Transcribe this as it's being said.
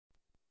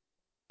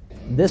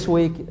This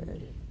week,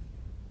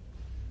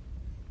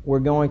 we're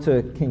going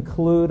to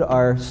conclude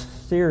our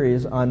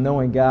series on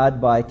knowing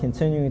God by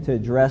continuing to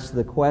address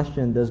the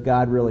question, does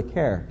God really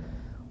care?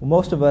 Well,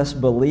 most of us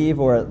believe,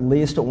 or at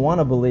least want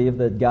to believe,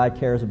 that God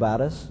cares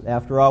about us.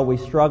 After all, we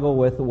struggle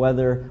with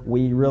whether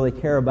we really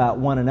care about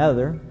one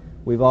another.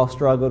 We've all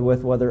struggled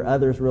with whether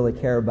others really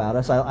care about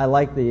us. I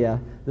like the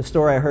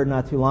story I heard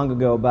not too long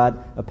ago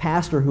about a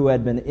pastor who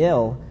had been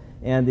ill,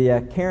 and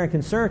the Care and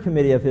Concern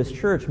Committee of his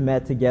church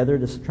met together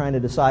trying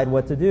to decide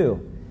what to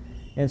do.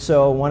 And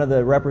so one of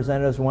the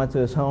representatives went to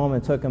his home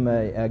and took him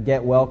a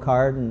get well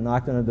card and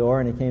knocked on the door,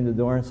 and he came to the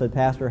door and said,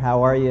 "Pastor,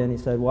 how are you?" And he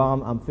said,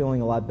 "Well, I'm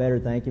feeling a lot better,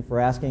 thank you for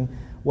asking."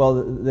 Well,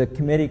 the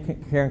committee,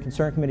 Care and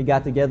Concern Committee,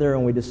 got together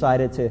and we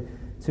decided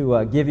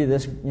to give you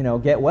this,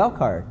 get well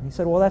card. He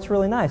said, "Well, that's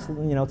really nice.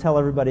 Tell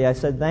everybody I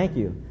said thank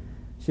you."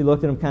 She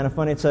looked at him kind of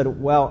funny and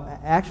said, "Well,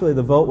 actually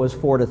the vote was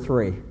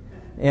 4-3.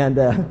 And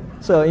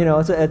so,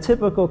 it's a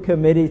typical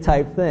committee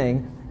type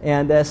thing.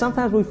 And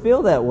sometimes we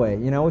feel that way.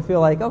 We feel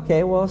like,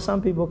 okay, well,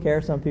 some people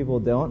care, some people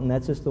don't, and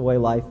that's just the way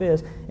life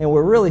is. And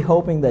we're really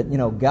hoping that,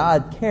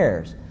 God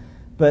cares.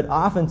 But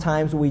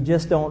oftentimes we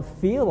just don't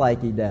feel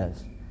like He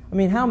does. I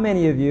mean, how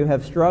many of you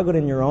have struggled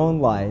in your own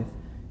life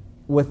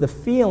with the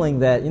feeling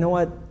that,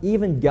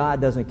 even God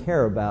doesn't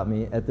care about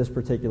me at this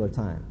particular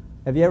time?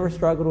 Have you ever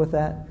struggled with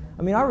that?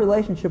 I mean, our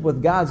relationship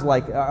with God's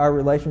like our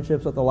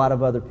relationships with a lot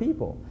of other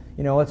people.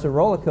 It's a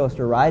roller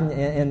coaster ride,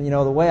 and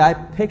the way I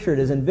picture it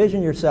is,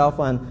 envision yourself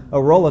on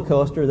a roller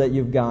coaster that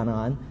you've gone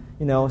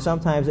on.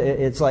 Sometimes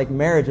it's like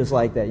marriage is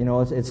like that.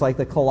 It's like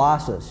the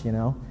Colossus.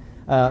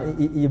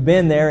 You've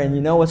been there, and you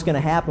know what's going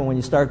to happen when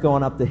you start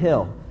going up the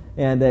hill.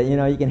 And,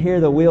 you can hear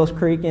the wheels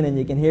creaking, and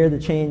you can hear the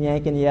chain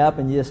yanking you up,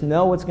 and you just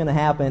know what's going to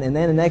happen. And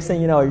then the next thing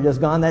you know, you're just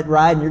gone that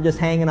ride, and you're just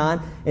hanging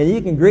on. And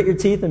you can grit your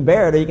teeth and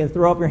bear it, or you can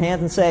throw up your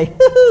hands and say,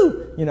 "Hoo-hoo!"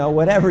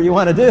 Whatever you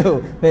want to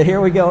do. But here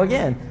we go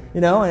again.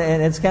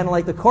 And it's kind of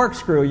like the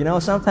corkscrew.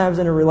 Sometimes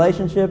in a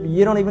relationship,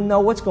 you don't even know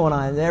what's going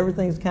on.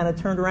 Everything's kind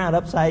of turned around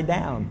upside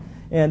down.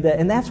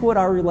 And that's what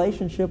our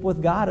relationship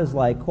with God is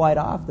like quite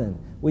often.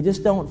 We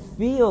just don't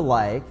feel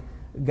like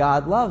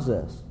God loves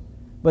us.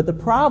 But the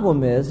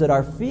problem is that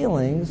our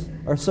feelings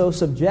are so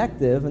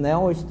subjective, and they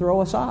always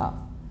throw us off.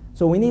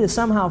 So we need to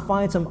somehow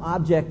find some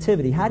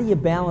objectivity. How do you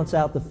balance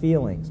out the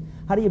feelings?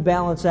 How do you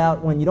balance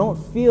out when you don't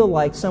feel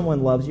like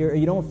someone loves you, or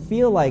you don't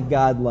feel like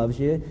God loves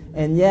you,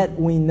 and yet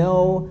we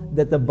know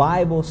that the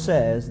Bible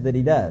says that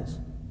He does?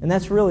 And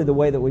that's really the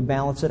way that we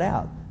balance it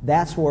out.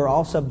 That's where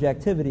all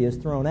subjectivity is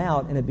thrown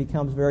out, and it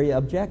becomes very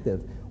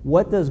objective.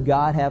 What does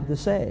God have to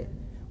say?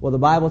 Well, the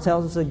Bible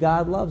tells us that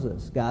God loves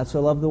us. God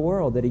so loved the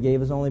world that He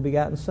gave His only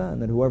begotten Son,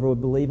 that whoever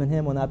would believe in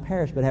Him will not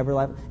perish but have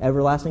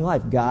everlasting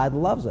life. God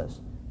loves us.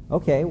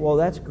 Okay, well,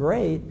 that's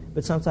great,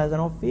 but sometimes I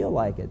don't feel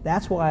like it.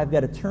 That's why I've got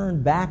to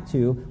turn back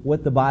to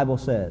what the Bible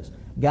says.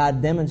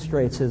 God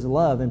demonstrates His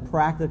love in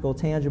practical,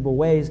 tangible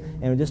ways,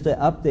 and just to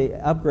update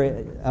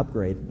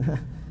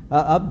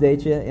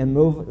you and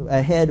move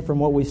ahead from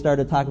what we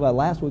started talking about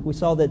last week, we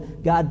saw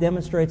that God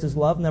demonstrates His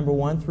love, number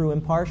one, through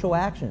impartial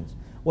actions.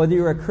 Whether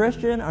you're a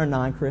Christian or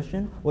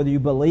non-Christian, whether you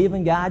believe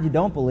in God, you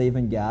don't believe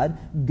in God,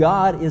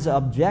 God is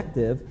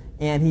objective,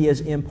 and He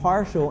is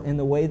impartial in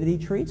the way that He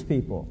treats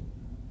people.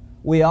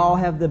 We all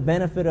have the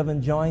benefit of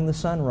enjoying the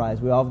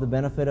sunrise. We all have the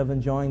benefit of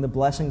enjoying the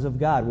blessings of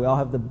God. We all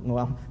have the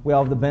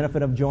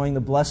benefit of enjoying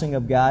the blessing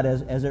of God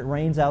as it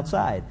rains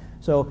outside.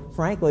 So,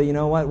 frankly, you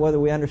know what? Whether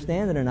we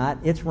understand it or not,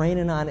 it's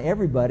raining on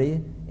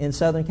everybody in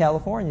Southern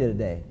California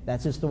today.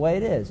 That's just the way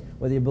it is.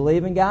 Whether you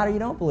believe in God or you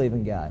don't believe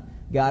in God.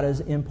 God is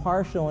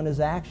impartial in His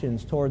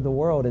actions toward the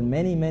world in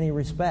many, many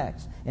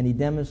respects, and He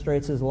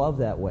demonstrates His love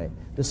that way.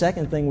 The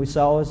second thing we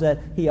saw is that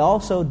He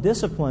also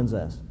disciplines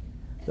us.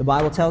 The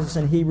Bible tells us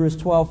in Hebrews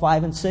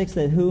 12:5-6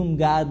 that whom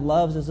God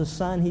loves as a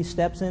son, He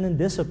steps in and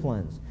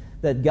disciplines.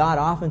 That God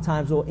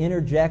oftentimes will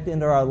interject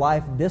into our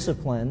life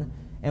discipline,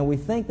 and we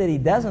think that He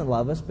doesn't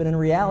love us, but in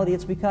reality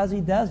it's because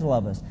He does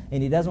love us.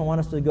 And He doesn't want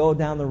us to go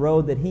down the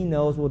road that He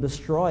knows will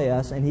destroy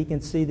us, and He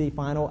can see the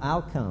final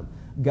outcome.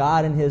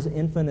 God in His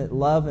infinite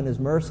love and His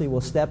mercy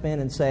will step in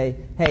and say,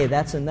 "Hey,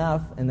 that's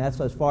enough, and that's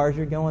as far as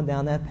you're going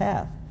down that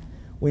path."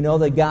 We know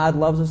that God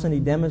loves us and He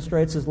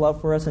demonstrates His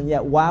love for us, and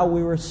yet while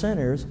we were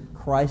sinners,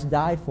 Christ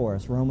died for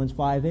us, Romans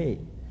 5:8.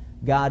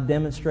 God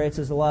demonstrates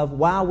His love.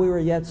 While we were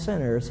yet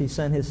sinners, He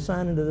sent His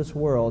Son into this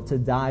world to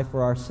die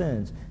for our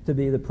sins, to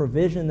be the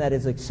provision that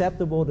is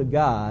acceptable to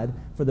God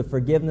for the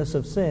forgiveness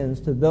of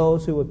sins to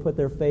those who would put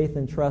their faith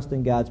and trust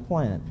in God's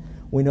plan.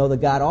 We know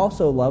that God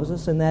also loves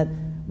us, and that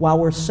while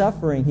we're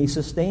suffering, He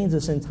sustains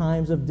us in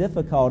times of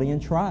difficulty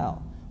and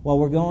trial. While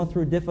we're going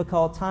through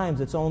difficult times,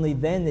 it's only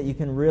then that you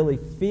can really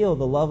feel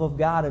the love of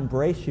God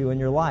embrace you in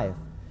your life.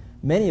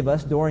 Many of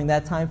us during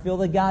that time feel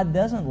that God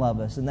doesn't love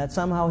us and that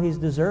somehow He's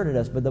deserted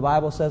us. But the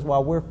Bible says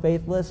while we're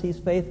faithless, He's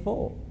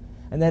faithful.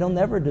 And that He'll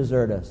never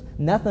desert us.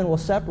 Nothing will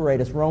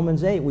separate us.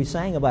 Romans 8, we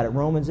sang about it.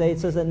 Romans 8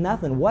 says that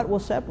nothing. What will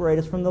separate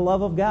us from the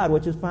love of God,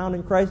 which is found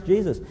in Christ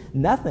Jesus?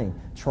 Nothing.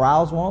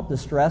 Trials won't,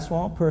 distress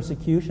won't,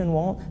 persecution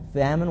won't,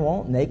 famine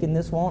won't,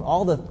 nakedness won't.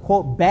 All the,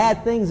 quote,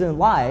 bad things in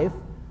life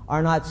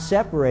are not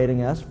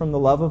separating us from the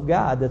love of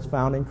God that's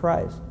found in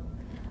Christ.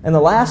 And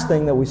the last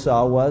thing that we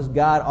saw was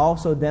God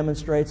also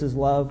demonstrates His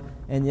love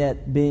and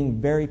yet being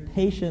very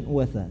patient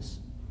with us.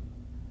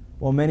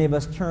 While many of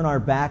us turn our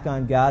back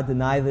on God,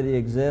 deny that He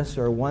exists,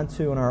 or want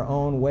to in our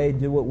own way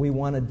do what we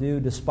want to do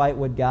despite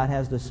what God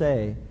has to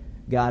say,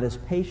 God is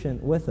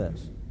patient with us.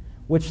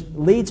 Which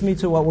leads me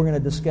to what we're going to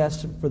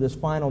discuss for this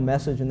final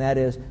message, and that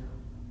is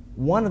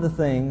one of the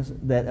things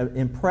that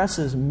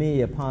impresses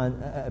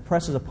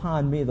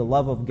upon me the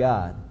love of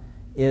God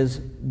is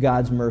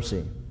God's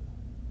mercy.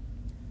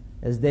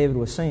 As David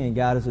was saying,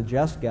 God is a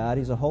just God,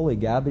 He's a holy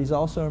God, but He's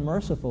also a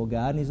merciful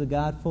God, and He's a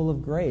God full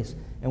of grace.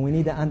 And we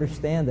need to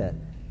understand that.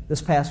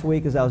 This past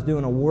week, as I was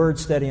doing a word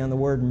study on the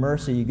word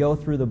mercy, you go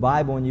through the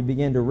Bible and you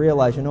begin to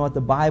realize, you know what,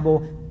 the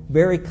Bible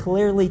very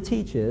clearly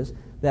teaches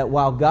that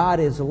while God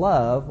is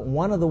love,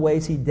 one of the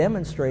ways He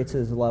demonstrates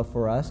His love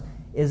for us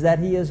is that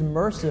He is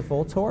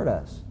merciful toward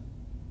us.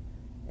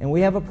 And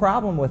we have a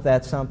problem with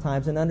that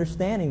sometimes in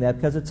understanding that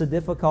because it's a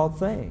difficult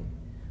thing.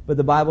 But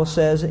the Bible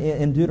says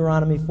in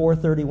Deuteronomy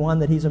 4:31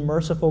 that He's a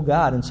merciful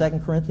God. In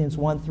 2 Corinthians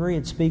 1:3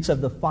 it speaks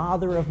of the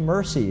Father of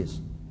mercies.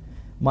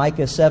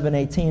 Micah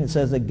 7:18 it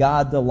says that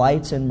God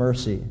delights in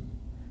mercy.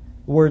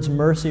 The word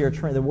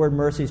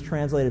mercy is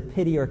translated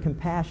pity or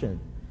compassion.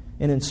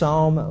 And in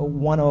Psalm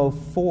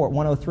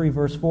 103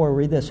 verse 4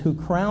 read this, who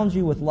crowns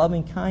you with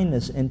loving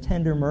kindness and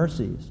tender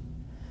mercies.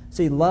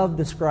 See, love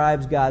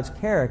describes God's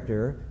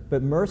character,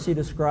 but mercy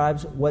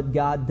describes what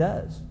God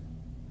does.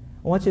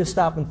 I want you to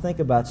stop and think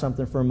about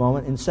something for a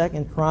moment. In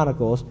 1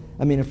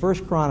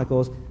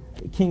 Chronicles,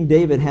 King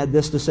David had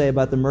this to say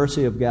about the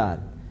mercy of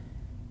God.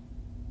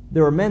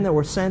 There were men that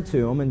were sent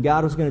to him, and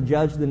God was going to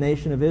judge the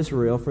nation of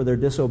Israel for their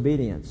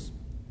disobedience.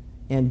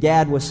 And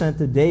Gad was sent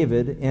to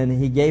David, and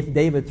he gave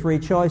David three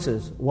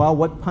choices. Well,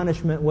 what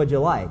punishment would you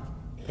like?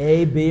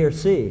 A, B, or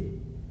C?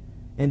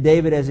 And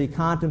David, as he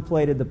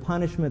contemplated the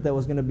punishment that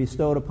was going to be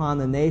bestowed upon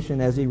the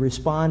nation, as he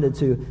responded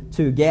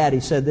to Gad, he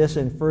said this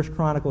in 1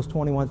 Chronicles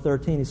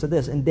 21:13. He said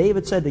this, and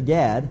David said to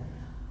Gad,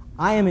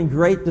 I am in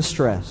great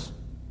distress.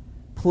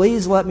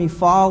 Please let me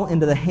fall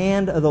into the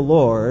hand of the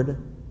Lord,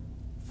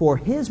 for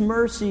His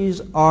mercies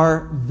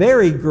are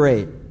very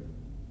great,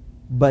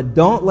 but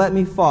don't let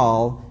me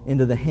fall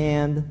into the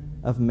hand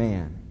of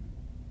man.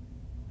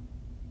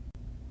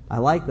 I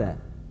like that.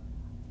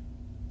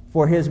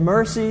 For His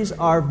mercies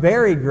are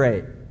very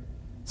great.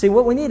 See,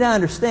 what we need to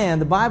understand,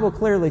 the Bible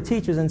clearly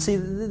teaches, and see,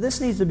 this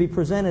needs to be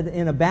presented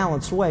in a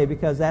balanced way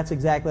because that's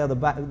exactly how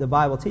the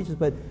Bible teaches.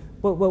 But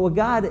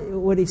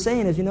what He's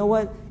saying is, you know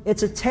what?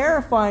 It's a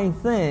terrifying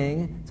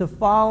thing to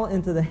fall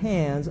into the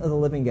hands of the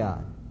living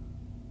God.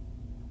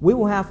 We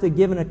will have to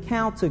give an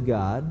account to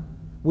God.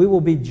 We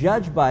will be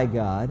judged by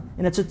God.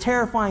 And it's a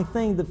terrifying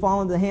thing to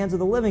fall into the hands of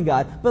the living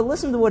God. But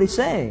listen to what He's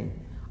saying.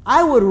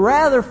 I would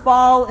rather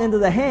fall into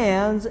the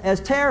hands,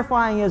 as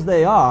terrifying as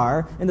they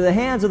are, into the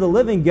hands of the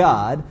living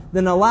God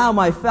than allow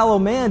my fellow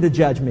man to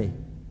judge me.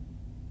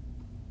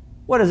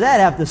 What does that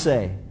have to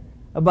say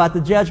about the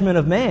judgment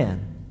of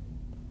man?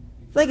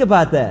 Think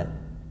about that.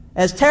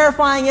 As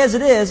terrifying as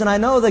it is, and I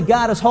know that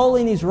God is holy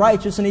and He's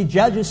righteous and He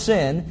judges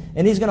sin,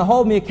 and He's going to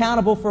hold me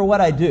accountable for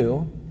what I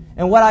do,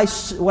 and what I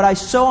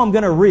sow I'm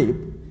going to reap.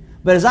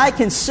 But as I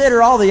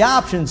consider all the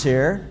options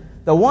here,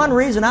 the one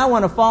reason I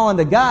want to fall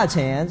into God's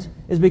hands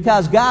is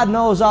because God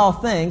knows all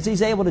things.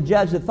 He's able to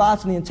judge the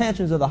thoughts and the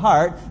intentions of the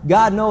heart.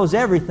 God knows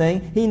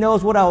everything. He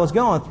knows what I was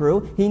going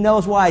through. He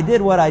knows why I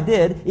did what I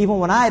did, even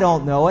when I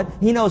don't know it.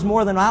 He knows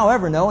more than I'll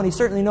ever know, and He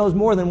certainly knows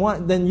more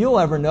than you'll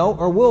ever know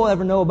or we'll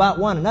ever know about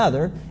one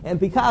another. And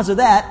because of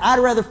that, I'd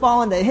rather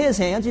fall into His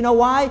hands. You know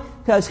why?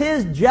 Because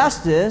His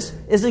justice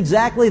is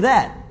exactly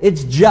that.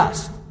 It's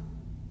just.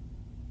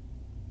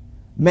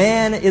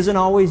 Man isn't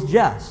always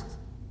just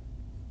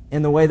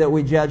in the way that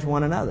we judge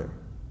one another.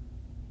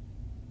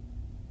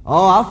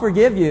 Oh, I'll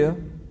forgive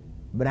you,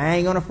 but I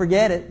ain't going to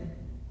forget it.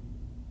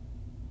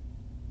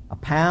 A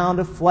pound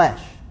of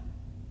flesh.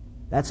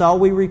 That's all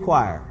we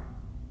require,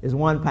 is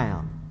 1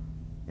 pound.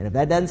 And if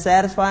that doesn't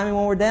satisfy me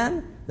when we're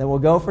done, then we'll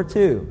go for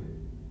 2.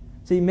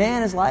 See,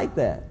 man is like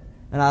that.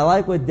 And I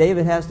like what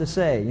David has to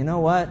say. You know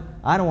what?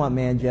 I don't want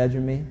man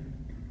judging me.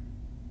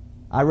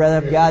 I'd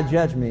rather have God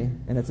judge me,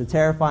 and it's a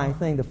terrifying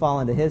thing to fall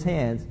into His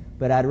hands,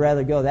 but I'd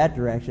rather go that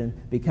direction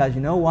because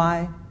you know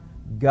why?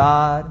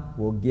 God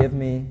will give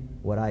me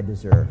what I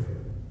deserve.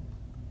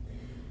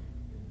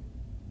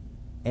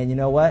 And you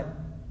know what?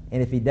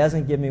 And if He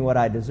doesn't give me what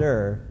I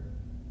deserve,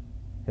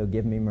 He'll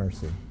give me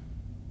mercy.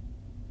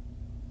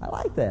 I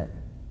like that.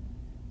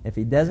 If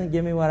He doesn't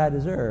give me what I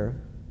deserve,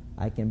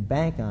 I can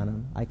bank on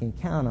Him, I can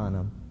count on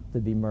Him to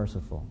be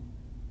merciful.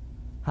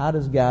 How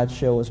does God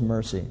show His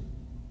mercy?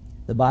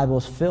 The Bible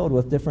is filled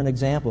with different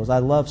examples. I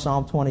love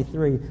Psalm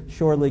 23.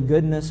 Surely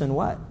goodness and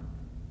what?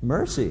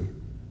 Mercy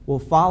will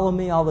follow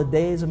me all the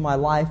days of my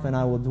life, and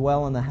I will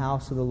dwell in the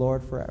house of the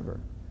Lord forever.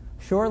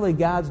 Surely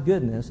God's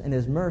goodness and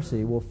His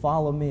mercy will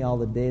follow me all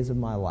the days of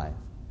my life.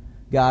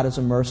 God is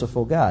a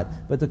merciful God.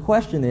 But the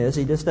question is,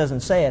 He just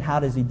doesn't say it. How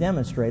does He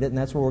demonstrate it? And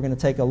that's what we're going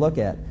to take a look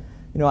at.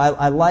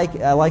 I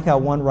like how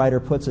one writer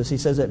puts this. He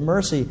says that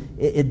mercy,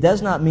 it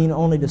does not mean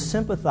only to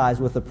sympathize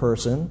with a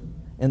person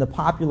in the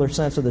popular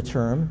sense of the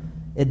term.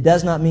 It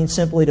does not mean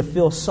simply to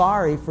feel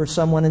sorry for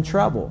someone in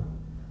trouble.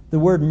 The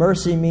word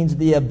mercy means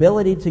the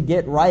ability to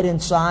get right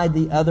inside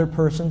the other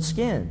person's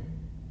skin.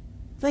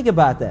 Think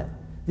about that.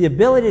 The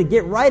ability to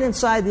get right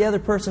inside the other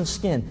person's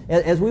skin.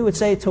 As we would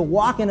say, to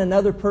walk in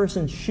another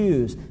person's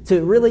shoes,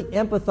 to really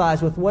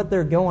empathize with what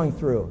they're going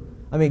through.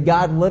 I mean,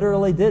 God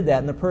literally did that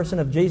in the person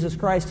of Jesus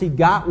Christ. He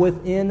got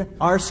within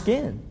our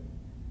skin.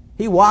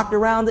 He walked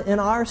around in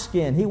our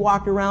skin. He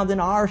walked around in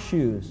our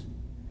shoes.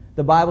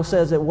 The Bible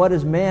says that what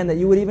is man that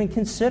you would even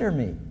consider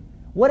me?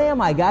 What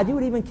am I, God? You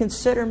would even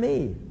consider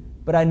me.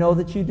 But I know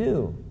that you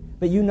do.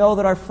 But you know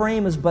that our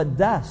frame is but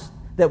dust,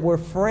 that we're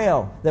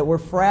frail, that we're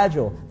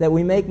fragile, that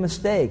we make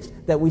mistakes,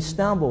 that we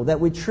stumble, that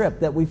we trip,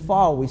 that we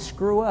fall, we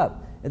screw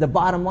up. And the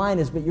bottom line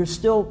is, but you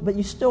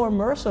still are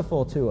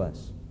merciful to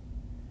us.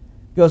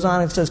 Goes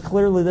on and says,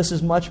 clearly this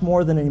is much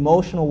more than an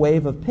emotional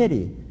wave of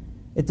pity.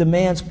 It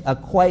demands a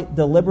quite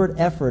deliberate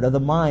effort of the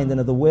mind and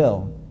of the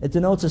will. It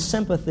denotes a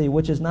sympathy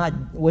which is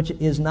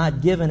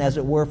not given, as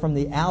it were, from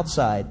the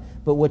outside,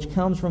 but which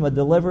comes from a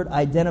deliberate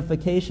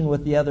identification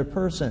with the other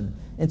person,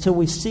 until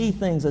we see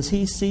things as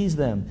he sees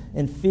them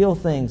and feel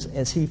things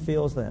as he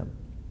feels them.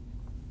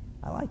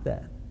 I like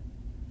that.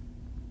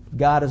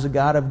 God is a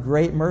God of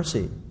great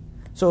mercy.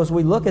 So as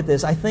we look at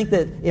this, I think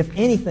that if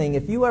anything,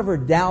 if you ever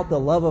doubt the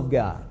love of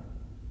God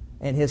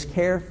and his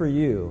care for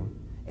you,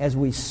 as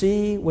we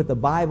see what the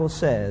Bible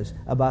says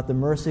about the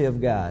mercy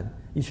of God,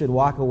 you should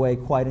walk away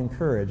quite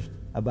encouraged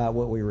about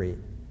what we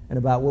read and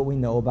about what we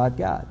know about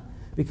God.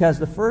 Because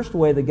the first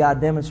way that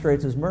God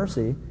demonstrates his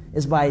mercy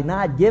is by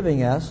not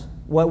giving us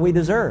what we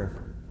deserve.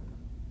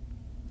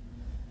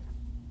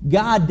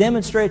 God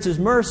demonstrates his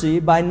mercy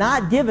by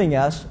not giving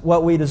us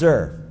what we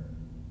deserve.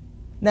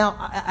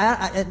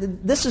 Now,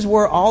 this is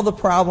where all the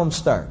problem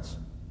starts.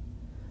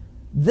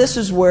 This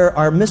is where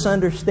our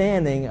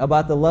misunderstanding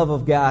about the love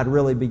of God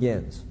really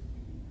begins.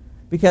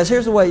 Because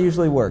here's the way it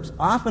usually works.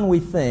 Often we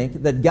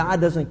think that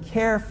God doesn't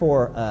care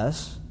for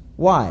us.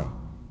 Why?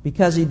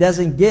 Because he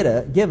doesn't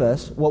give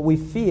us what we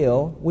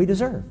feel we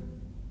deserve.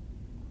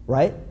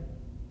 Right?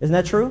 Isn't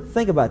that true?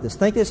 Think about this.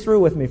 Think this through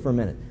with me for a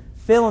minute.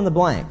 Fill in the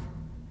blank.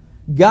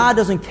 God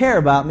doesn't care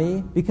about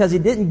me because he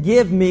didn't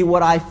give me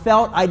what I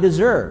felt I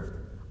deserved.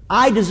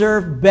 I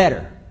deserve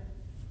better.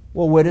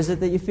 Well, what is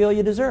it that you feel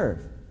you deserve?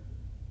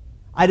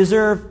 I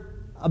deserve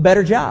a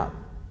better job.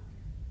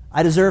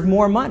 I deserve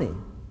more money.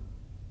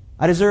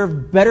 I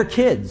deserve better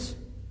kids.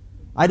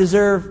 I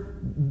deserve,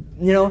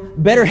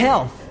 better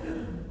health.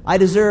 I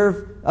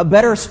deserve a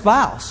better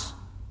spouse.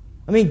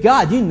 I mean,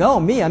 God, you know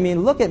me. I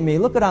mean, look at me.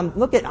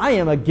 I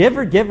am a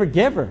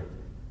giver.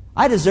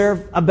 I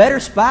deserve a better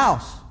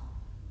spouse.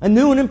 A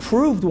new and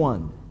improved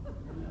one.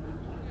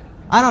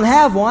 I don't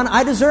have one.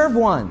 I deserve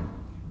one.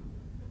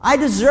 I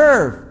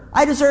deserve,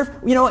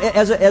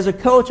 as a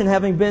coach and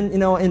having been,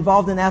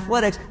 involved in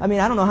athletics, I mean,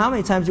 I don't know how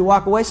many times you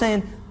walk away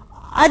saying,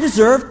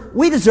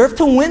 we deserve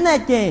to win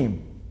that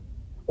game.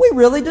 We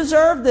really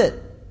deserved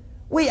it.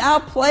 We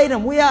outplayed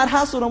them. We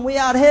out-hustled them. We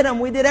out-hit them.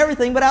 We did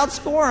everything but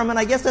outscore them, and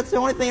I guess that's the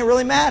only thing that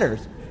really matters.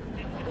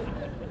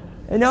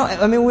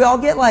 We all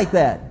get like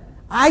that.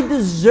 I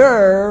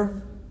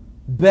deserve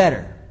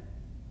better.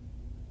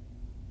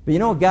 But you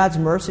know what God's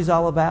mercy is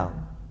all about?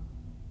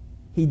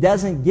 He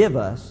doesn't give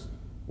us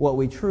what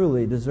we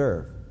truly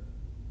deserve.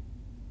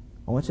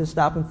 I want you to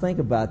stop and think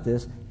about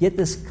this. Get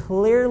this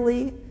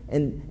clearly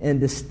and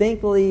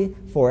distinctly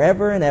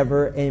forever and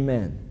ever.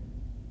 Amen.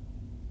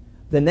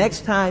 The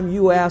next time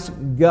you ask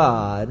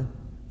God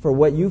for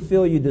what you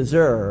feel you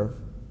deserve,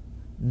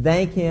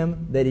 thank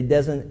him that he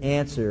doesn't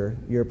answer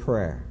your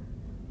prayer.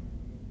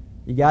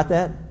 You got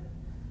that?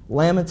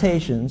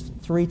 Lamentations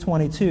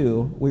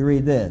 3:22, we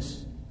read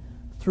this.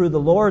 Through the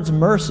Lord's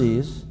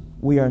mercies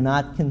we are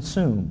not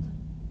consumed,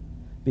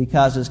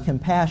 because his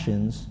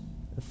compassions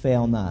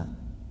fail not.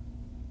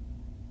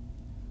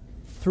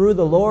 Through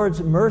the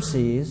Lord's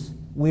mercies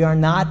we are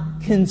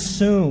not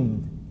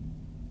consumed.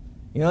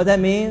 You know what that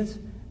means?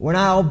 We're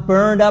not all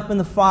burned up in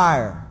the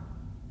fire.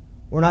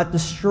 We're not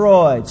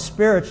destroyed,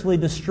 spiritually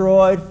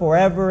destroyed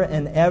forever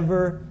and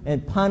ever,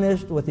 and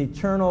punished with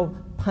eternal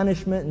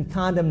punishment and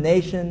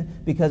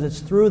condemnation, because it's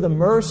through the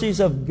mercies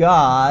of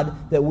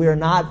God that we are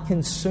not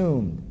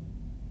consumed.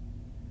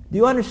 Do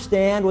you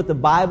understand what the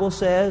Bible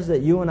says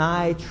that you and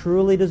I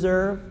truly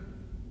deserve?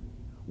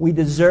 We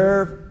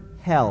deserve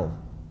hell.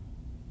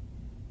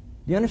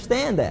 Do you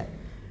understand that?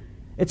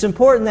 It's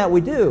important that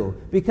we do,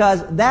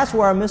 because that's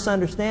where our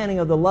misunderstanding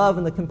of the love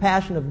and the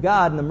compassion of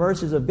God and the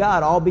mercies of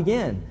God all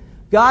begin.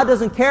 God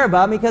doesn't care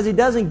about me because he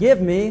doesn't give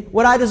me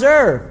what I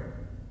deserve.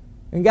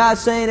 And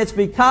God's saying it's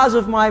because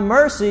of my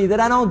mercy that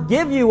I don't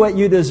give you what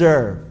you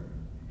deserve.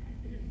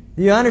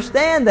 Do you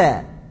understand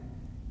that?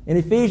 In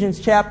Ephesians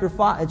chapter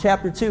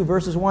 2,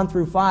 verses 1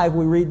 through 5,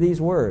 we read these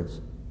words.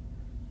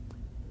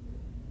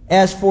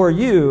 As for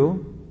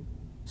you,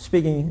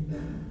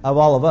 speaking of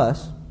all of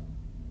us,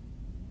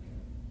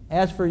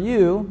 as for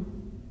you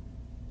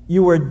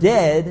You were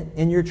dead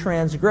in your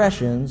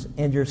transgressions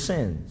and your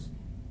sins.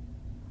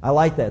 I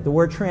like that. The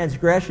word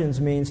transgressions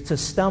means to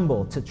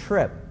stumble, to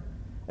trip.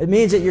 It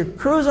means that you're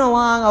cruising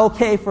along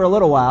okay for a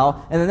little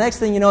while, and the next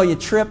thing you know, you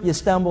trip, you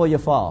stumble, you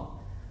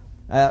fall.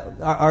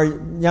 Our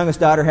youngest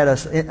daughter had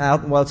it's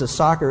a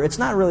soccer. It's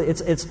not really,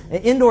 it's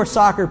an indoor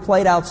soccer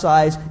played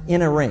outside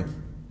in a rink.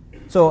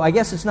 So I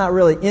guess it's not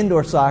really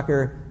indoor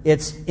soccer,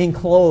 it's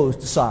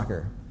enclosed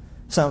soccer,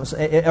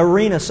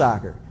 arena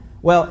soccer.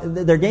 Well,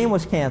 their game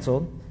was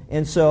canceled,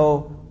 and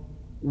so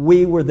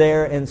we were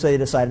there, and so they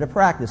decided to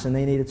practice, and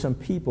they needed some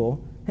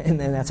people,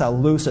 and that's how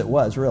loose it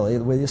was, really.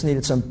 We just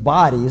needed some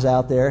bodies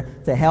out there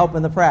to help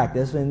in the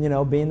practice,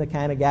 and, being the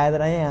kind of guy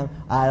that I am,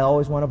 I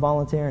always want to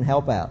volunteer and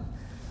help out,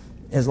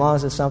 as long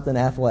as it's something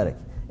athletic.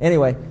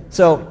 Anyway,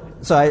 so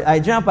I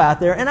jump out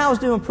there, and I was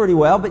doing pretty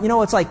well, but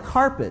it's like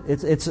carpet.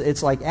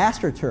 It's like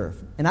AstroTurf,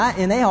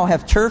 and they all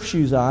have turf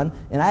shoes on,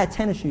 and I had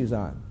tennis shoes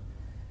on,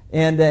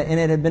 and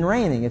it had been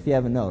raining, if you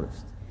haven't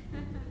noticed,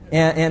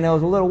 and it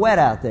was a little wet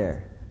out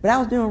there. But I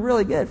was doing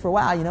really good for a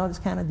while,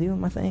 just kind of doing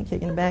my thing,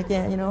 kicking it back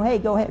in, hey,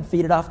 go ahead,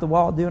 feed it off the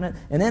wall, doing it.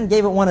 And then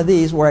gave it one of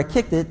these where I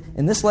kicked it,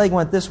 and this leg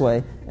went this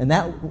way, and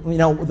that,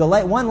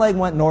 one leg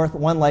went north,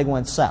 one leg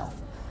went south.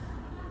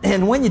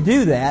 And when you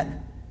do that,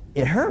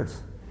 it hurts.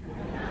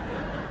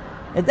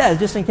 It does,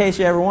 just in case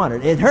you ever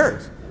wondered. It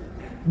hurts.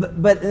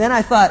 But then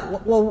I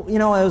thought,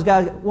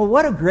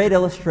 what a great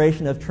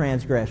illustration of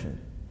transgression.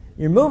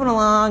 You're moving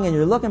along, and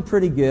you're looking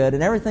pretty good,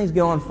 and everything's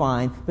going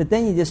fine, but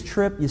then you just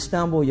trip, you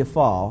stumble, you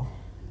fall,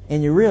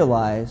 and you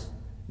realize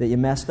that you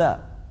messed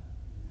up.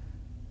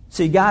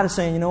 See, God is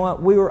saying,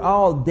 we were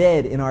all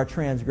dead in our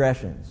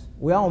transgressions.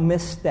 We all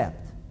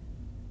misstepped.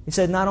 He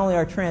said not only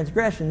our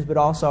transgressions, but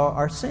also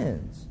our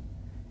sins.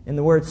 And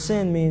the word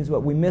sin means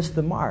what we missed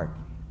the mark.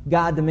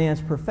 God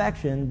demands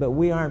perfection, but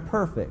we aren't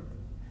perfect.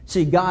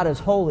 See, God is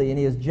holy and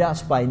He is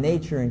just by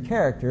nature and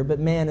character, but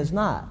man is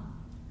not.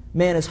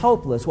 Man is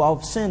hopeless. We all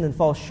have sinned and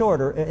fall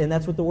short, and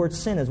that's what the word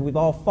sin is. We've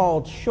all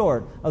fallen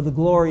short of the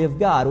glory of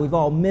God. We've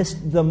all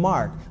missed the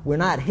mark. We're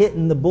not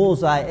hitting the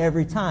bullseye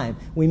every time.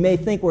 We may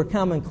think we're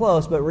coming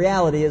close, but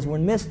reality is we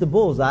missed the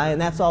bullseye,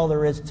 and that's all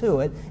there is to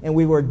it. And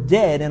we were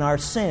dead in our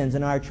sins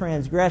and our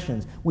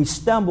transgressions. We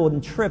stumbled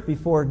and tripped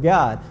before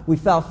God. We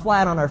fell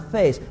flat on our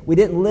face. We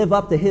didn't live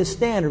up to His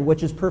standard,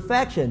 which is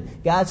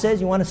perfection. God says,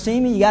 you want to see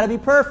me? You got to be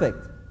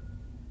perfect.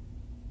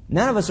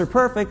 None of us are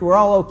perfect. We're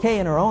all okay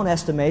in our own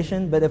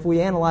estimation, but if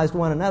we analyzed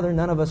one another,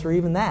 none of us are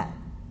even that.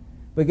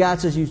 But God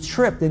says you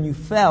tripped and you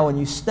fell and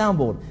you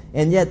stumbled,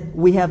 and yet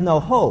we have no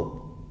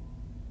hope.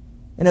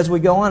 And as we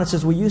go on, it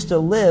says we used to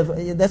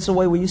live, that's the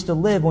way we used to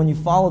live when you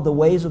followed the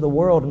ways of the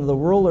world and the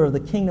ruler of the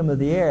kingdom of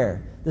the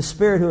air, the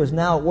spirit who is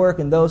now at work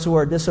in those who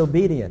are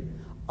disobedient.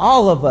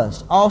 All of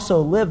us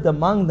also lived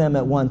among them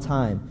at one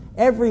time.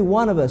 Every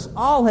one of us,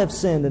 all have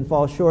sinned and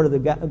fall short of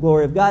the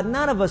glory of God.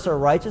 None of us are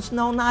righteous.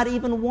 No, not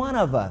even one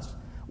of us.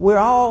 We're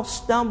all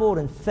stumbled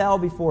and fell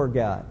before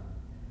God.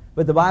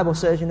 But the Bible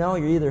says,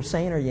 you're either a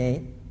saint or you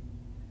ain't. It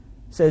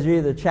says you're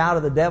either a child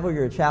of the devil or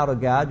you're a child of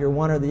God. You're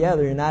one or the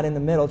other. You're not in the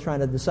middle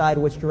trying to decide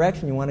which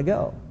direction you want to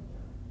go.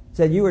 It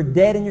said you were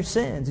dead in your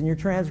sins and your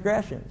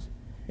transgressions.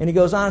 And he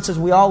goes on and says,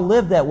 we all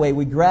lived that way.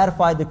 We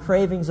gratified the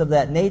cravings of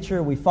that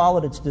nature. We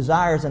followed its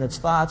desires and its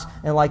thoughts.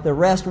 And like the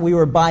rest, we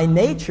were by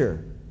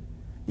nature.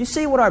 You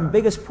see what our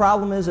biggest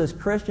problem is as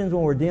Christians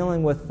when we're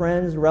dealing with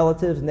friends,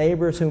 relatives,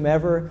 neighbors,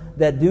 whomever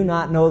that do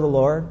not know the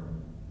Lord?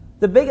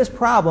 The biggest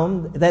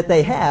problem that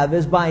they have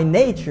is by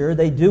nature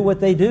they do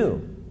what they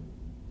do.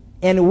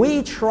 And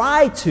we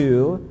try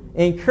to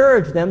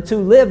encourage them to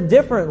live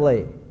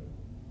differently.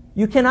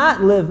 You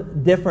cannot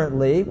live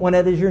differently when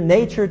it is your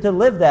nature to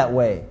live that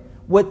way.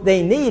 What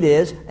they need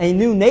is a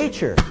new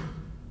nature.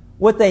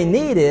 What they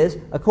need is,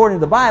 according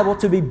to the Bible,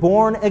 to be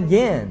born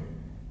again.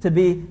 To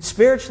be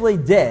spiritually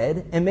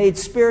dead and made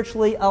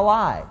spiritually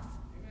alive.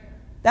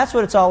 That's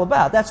what it's all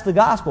about. That's the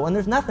gospel. And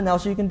there's nothing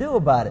else you can do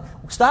about it.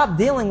 Stop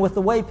dealing with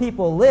the way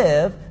people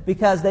live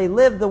because they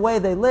live the way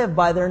they live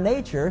by their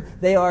nature.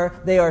 They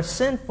are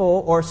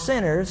sinful or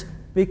sinners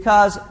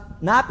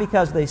not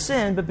because they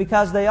sin, but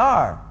because they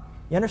are.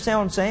 You understand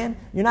what I'm saying?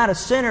 You're not a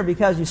sinner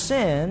because you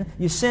sin.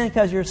 You sin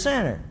because you're a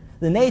sinner.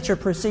 The nature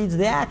precedes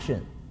the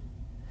action.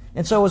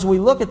 And so as we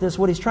look at this,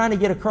 what he's trying to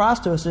get across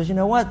to us is,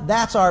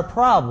 that's our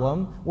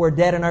problem. We're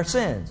dead in our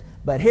sins.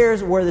 But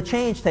here's where the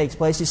change takes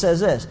place. He says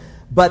this,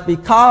 but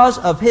because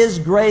of His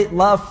great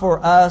love for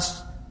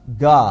us,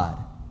 God,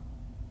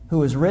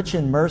 who is rich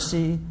in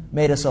mercy,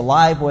 made us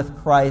alive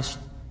with Christ,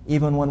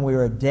 even when we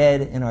were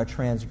dead in our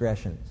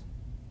transgressions.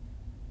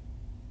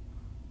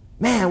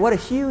 Man, what a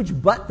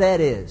huge but that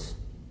is.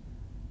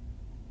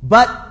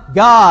 But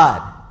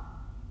God.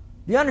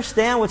 Do you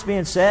understand what's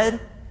being said?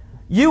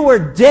 You were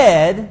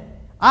dead,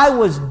 I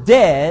was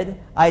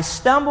dead, I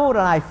stumbled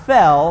and I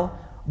fell,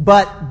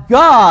 but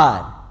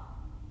God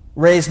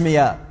raised me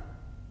up.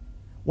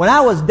 When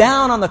I was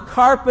down on the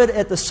carpet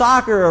at the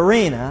soccer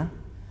arena,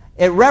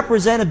 it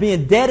represented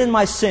being dead in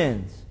my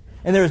sins.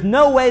 And there was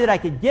no way that I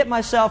could get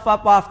myself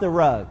up off the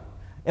rug.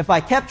 If I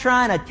kept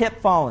trying, I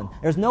kept falling.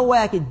 There's no way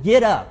I could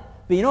get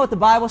up But you know what the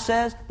Bible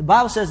says? The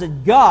Bible says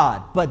that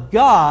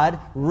God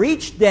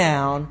reached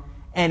down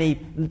and He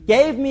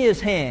gave me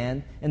His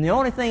hand, and the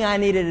only thing I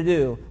needed to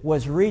do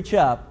was reach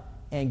up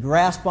and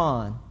grasp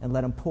on and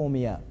let Him pull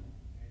me up.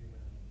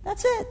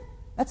 That's it.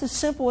 That's as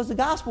simple as the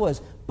gospel is.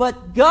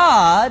 But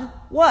God,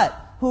 what?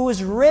 Who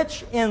is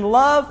rich in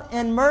love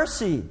and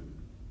mercy.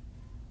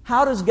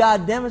 How does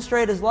God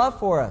demonstrate His love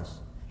for us?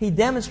 He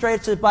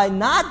demonstrates it by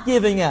not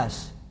giving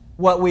us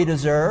what we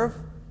deserve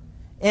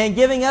and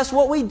giving us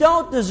what we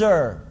don't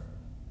deserve.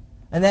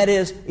 And that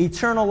is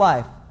eternal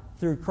life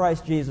through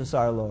Christ Jesus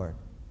our Lord.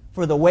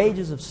 For the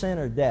wages of sin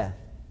are death,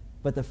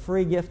 but the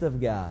free gift of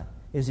God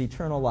is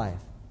eternal life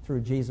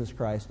through Jesus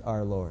Christ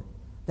our Lord.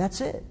 That's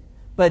it.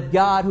 But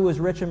God who is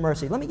rich in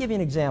mercy. Let me give you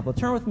an example.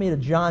 Turn with me to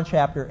John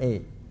chapter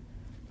 8.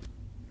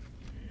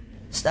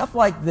 Stuff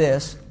like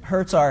this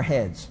hurts our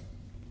heads.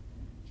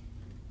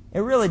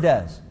 It really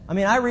does. I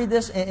mean, I read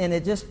this and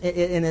it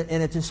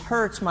just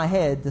hurts my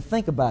head to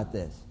think about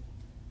this.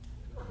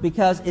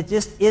 Because it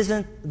just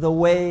isn't the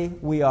way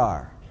we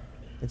are.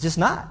 It's just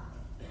not.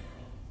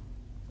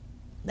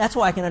 That's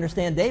why I can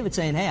understand David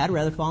saying, hey, I'd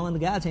rather fall into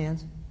God's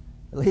hands.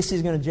 At least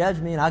He's going to judge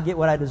me and I'll get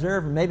what I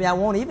deserve. And maybe I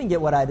won't even get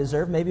what I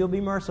deserve. Maybe He'll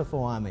be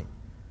merciful on me.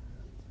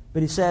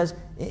 But he says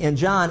in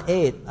John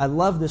 8, I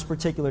love this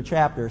particular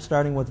chapter,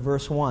 starting with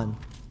verse 1,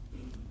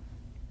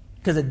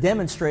 because it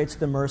demonstrates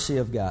the mercy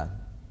of God.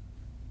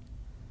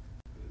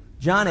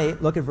 John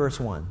 8, look at verse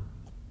 1.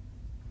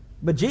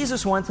 But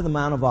Jesus went to the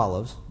Mount of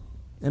Olives,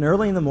 and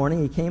early in the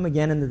morning He came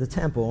again into the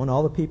temple, and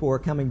all the people were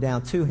coming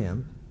down to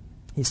Him.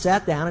 He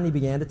sat down and He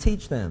began to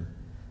teach them.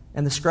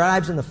 And the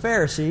scribes and the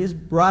Pharisees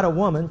brought a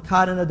woman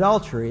caught in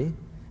adultery,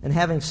 and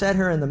having set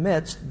her in the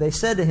midst, they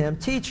said to Him,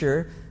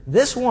 Teacher,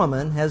 this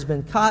woman has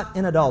been caught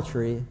in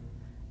adultery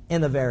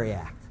in the very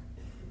act.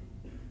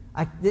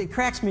 It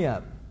cracks me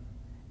up.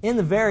 In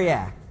the very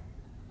act.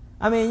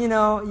 I mean,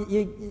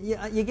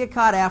 you get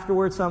caught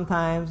afterwards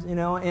sometimes,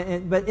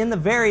 but in the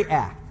very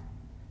act.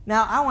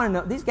 Now, I want to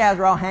know, these guys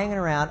are all hanging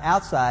around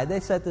outside.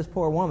 They set this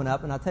poor woman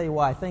up, and I'll tell you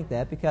why I think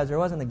that, because there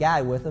wasn't a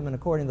guy with them, and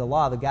according to the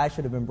law, the guy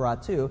should have been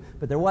brought too,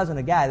 but there wasn't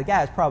a guy. The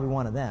guy was probably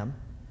one of them.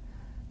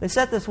 They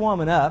set this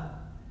woman up.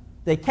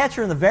 They catch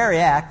her in the very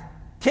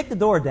act, kick the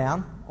door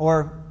down,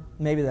 or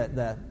maybe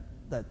the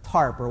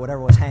tarp or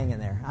whatever was hanging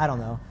there. I don't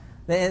know.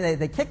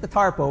 They kick the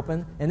tarp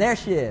open, and there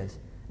she is.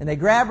 And they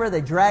grab her,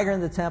 they drag her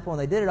into the temple, and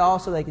they did it all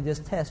so they could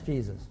just test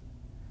Jesus.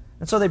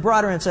 And so they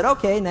brought her in and said,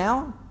 okay,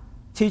 now,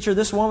 Teacher,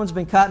 this woman's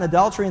been caught in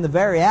adultery in the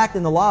very act,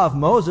 and the law of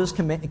Moses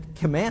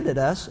commanded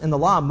us,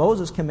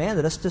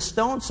 to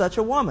stone such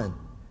a woman.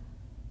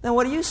 Then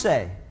what do you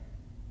say?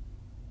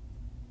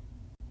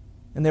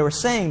 And they were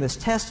saying this,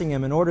 testing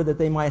Him, in order that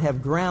they might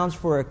have grounds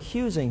for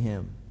accusing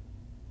Him.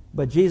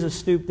 But Jesus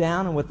stooped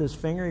down, and with His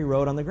finger He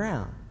wrote on the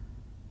ground.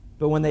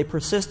 But when they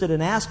persisted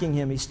in asking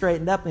Him, He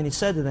straightened up and He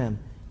said to them,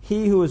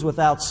 He who is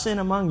without sin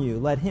among you,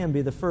 let him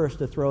be the first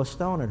to throw a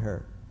stone at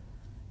her.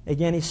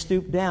 Again He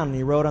stooped down and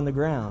He wrote on the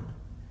ground.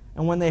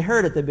 And when they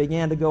heard it, they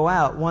began to go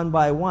out one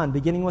by one,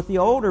 beginning with the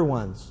older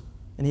ones.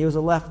 And He was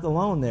left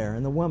alone there,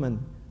 and the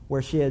woman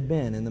where she had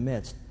been in the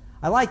midst.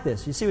 I like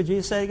this. You see what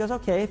Jesus said? He goes,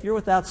 okay, if you're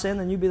without sin,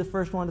 then you be the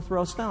first one to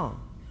throw a stone.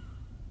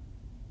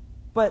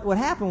 But what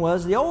happened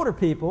was the older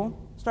people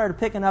started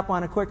picking up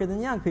on it quicker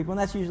than young people, and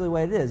that's usually the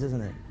way it is,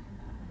 isn't it?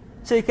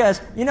 See, because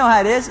you know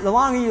how it is. The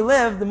longer you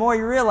live, the more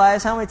you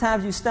realize how many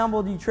times you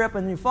stumbled, you trip,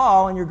 and you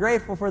fall, and you're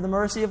grateful for the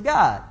mercy of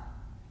God.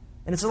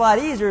 And it's a lot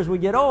easier as we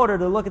get older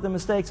to look at the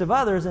mistakes of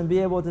others and be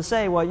able to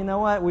say, well, you know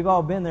what? We've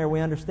all been there. We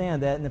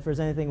understand that. And if there's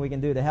anything we can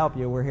do to help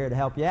you, we're here to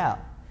help you out.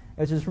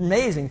 Which is an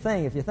amazing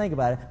thing if you think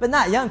about it. But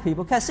not young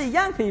people. Because, see,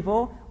 young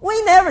people,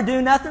 we never do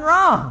nothing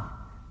wrong.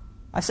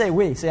 I say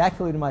we. See, I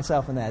included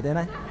myself in that, didn't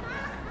I?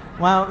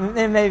 Well,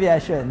 maybe I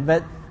shouldn't.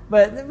 But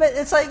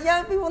it's like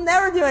young people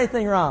never do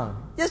anything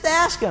wrong. Just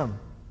ask them.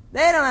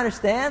 They don't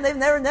understand. They've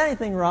never done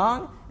anything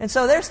wrong. And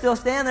so they're still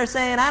standing there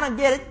saying, I don't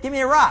get it. Give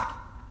me a rock.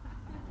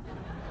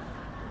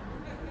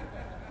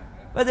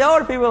 But the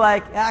older people are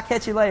like, I'll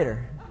catch you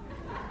later.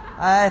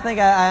 I think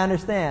I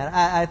understand.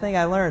 I think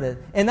I learned it.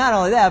 And not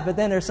only that, but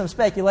then there's some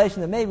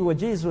speculation that maybe what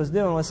Jesus was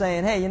doing was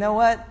saying, hey, you know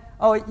what?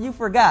 Oh, you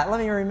forgot. Let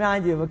me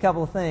remind you of a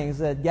couple of things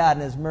that God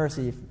in His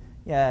mercy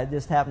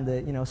just happened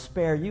to,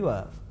 spare you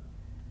of.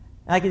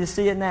 And I can just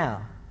see it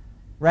now.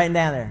 Writing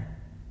down there.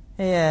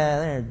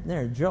 Hey,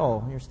 there,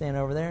 Joel, you're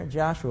standing over there.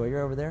 Joshua,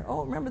 you're over there.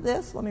 Oh, remember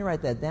this? Let me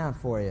write that down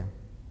for you.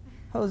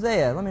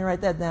 Hosea, let me write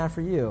that down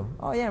for you.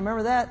 Oh, yeah,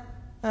 remember that?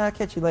 I'll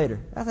catch you later.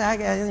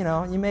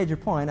 You made your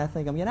point. I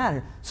think I'm getting out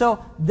of here.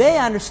 So they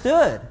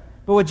understood.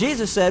 But what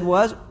Jesus said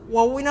was,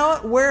 well, we know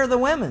it. Where are the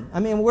women?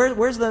 I mean,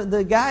 where's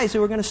the guys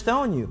who are going to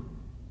stone you?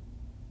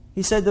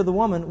 He said to the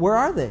woman, where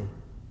are they?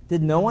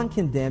 Did no one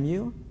condemn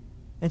you?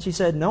 And she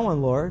said, no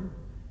one, Lord.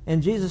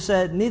 And Jesus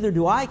said, neither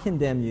do I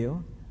condemn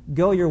you.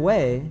 Go your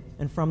way,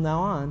 and from now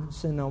on,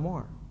 sin no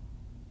more.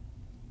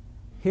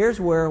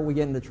 Here's where we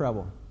get into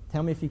trouble.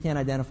 Tell me if you can't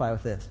identify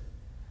with this.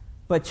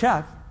 But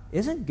Chuck,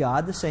 isn't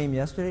God the same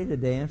yesterday,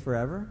 today, and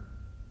forever?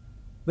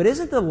 But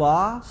isn't the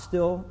law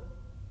still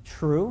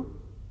true?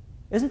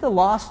 Isn't the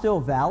law still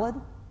valid?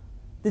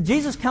 Did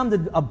Jesus come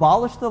to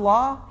abolish the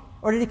law,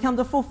 or did he come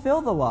to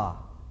fulfill the law?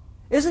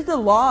 Isn't the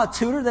law a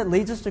tutor that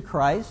leads us to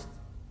Christ?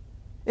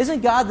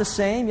 Isn't God the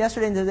same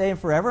yesterday and today and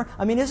forever?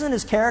 I mean, isn't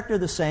his character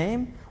the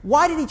same?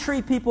 Why did he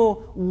treat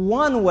people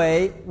one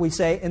way, we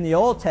say, in the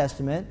Old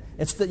Testament?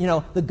 It's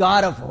the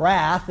God of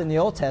wrath in the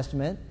Old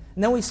Testament.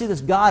 And then we see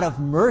this God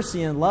of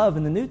mercy and love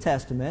in the New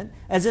Testament,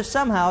 as if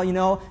somehow,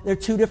 they're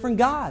two different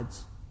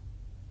gods.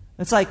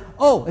 It's like,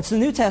 oh, it's the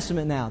New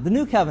Testament now, the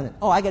New Covenant.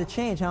 Oh, I got to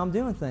change how I'm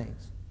doing things.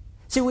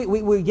 See,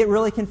 we get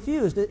really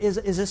confused. Is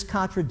this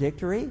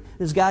contradictory?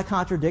 Is God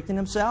contradicting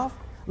himself?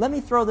 Let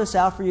me throw this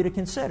out for you to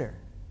consider.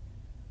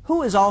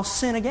 Who is all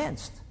sin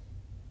against?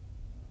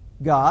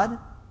 God.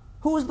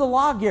 Who is the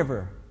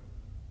lawgiver?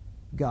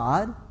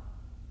 God.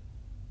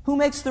 Who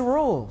makes the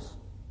rules?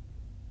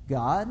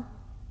 God.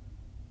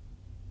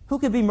 Who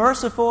can be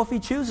merciful if he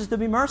chooses to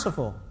be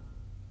merciful?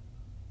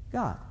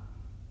 God.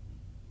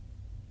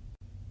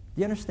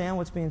 Do you understand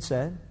what's being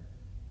said?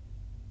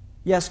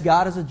 Yes,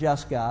 God is a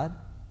just God.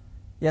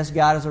 Yes,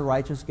 God is a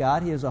righteous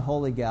God. He is a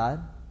holy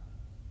God.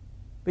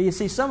 But you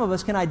see, some of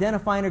us can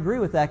identify and agree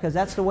with that because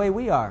that's the way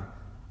we are.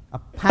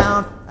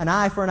 An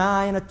eye for an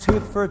eye, and a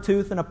tooth for a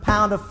tooth, and a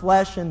pound of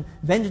flesh, and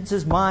vengeance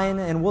is mine,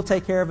 and we'll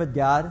take care of it,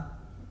 God.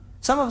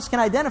 Some of us can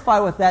identify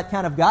with that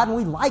kind of God, and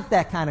we like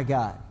that kind of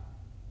God.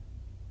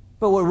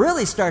 But what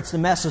really starts to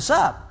mess us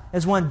up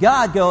is when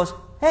God goes,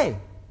 hey,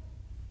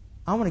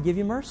 I want to give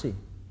you mercy.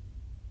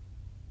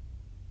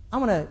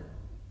 I'm going to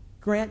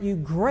grant you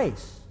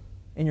grace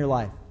in your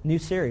life. New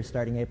series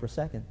starting April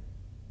 2nd.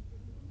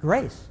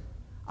 Grace.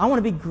 I want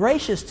to be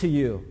gracious to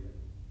you.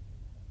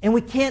 And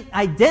we can't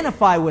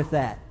identify with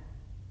that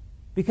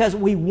because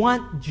we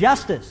want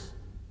justice.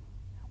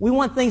 We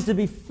want things to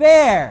be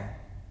fair.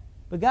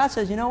 But God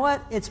says, you know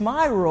what? It's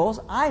my rules.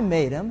 I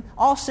made them.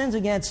 All sin's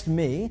against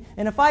me.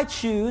 And if I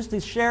choose to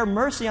share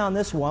mercy on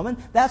this woman,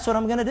 that's what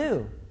I'm going to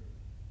do.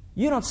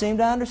 You don't seem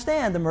to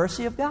understand the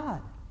mercy of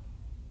God.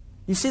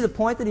 You see the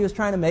point that he was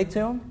trying to make to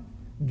him?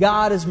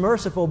 God is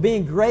merciful,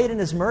 being great in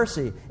his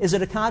mercy. Is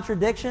it a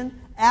contradiction?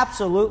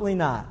 Absolutely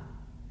not.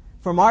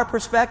 From our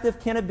perspective,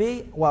 can it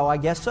be? Well, I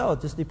guess so.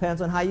 It just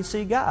depends on how you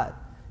see God.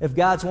 If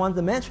God's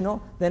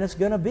one-dimensional, then it's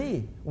going to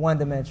be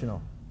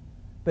one-dimensional.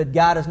 But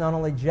God is not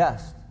only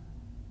just,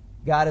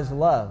 God is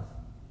love,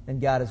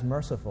 and God is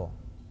merciful.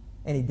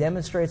 And he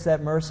demonstrates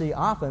that mercy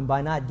often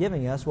by not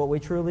giving us what we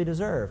truly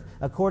deserve.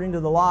 According to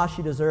the law,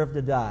 she deserved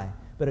to die.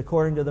 But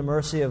according to the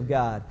mercy of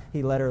God,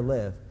 he let her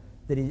live.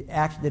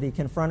 Did he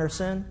confront her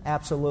sin?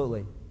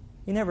 Absolutely.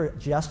 He never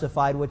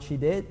justified what she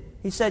did.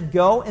 He said,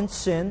 go and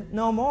sin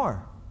no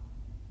more.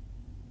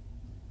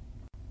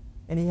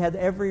 And he had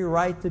every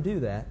right to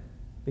do that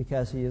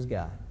because he is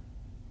God.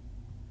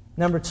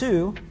 Number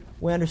two,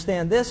 we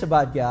understand this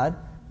about God,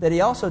 that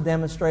he also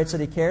demonstrates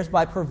that he cares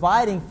by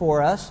providing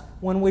for us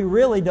when we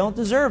really don't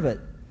deserve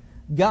it.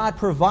 God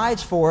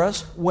provides for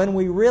us when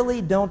we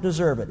really don't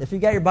deserve it. If you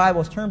got your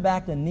Bibles, turn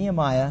back to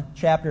Nehemiah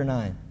chapter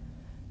 9.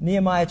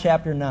 Nehemiah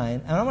chapter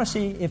 9. And I want to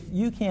see if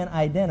you can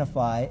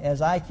identify,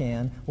 as I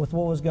can, with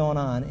what was going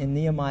on in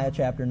Nehemiah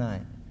chapter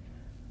 9.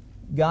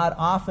 God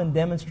often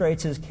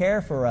demonstrates his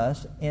care for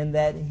us in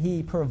that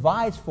he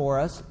provides for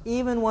us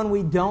even when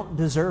we don't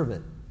deserve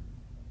it.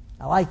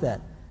 I like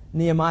that.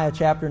 Nehemiah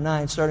chapter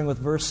 9, starting with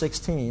verse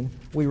 16,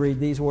 we read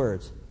these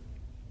words.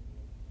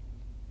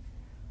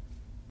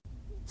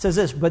 It says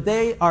this, but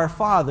they, our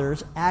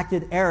fathers,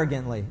 acted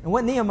arrogantly. And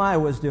what Nehemiah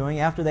was doing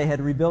after they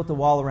had rebuilt the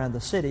wall around the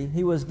city,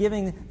 he was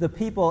giving the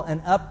people an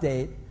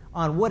update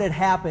on what had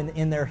happened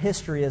in their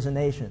history as a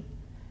nation.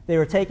 They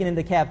were taken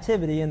into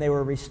captivity and they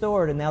were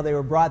restored, and now they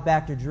were brought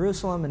back to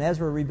Jerusalem, and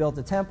Ezra rebuilt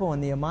the temple,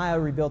 and Nehemiah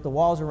rebuilt the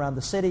walls around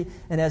the city.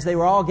 And as they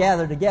were all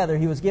gathered together,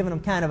 he was giving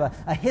them kind of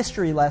a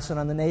history lesson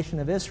on the nation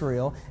of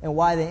Israel and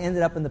why they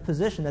ended up in the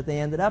position that they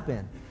ended up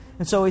in.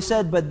 And so he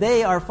said, but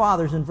they, our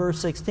fathers, in verse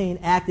 16,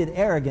 acted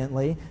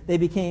arrogantly. They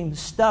became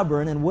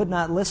stubborn and would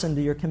not listen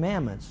to your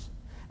commandments.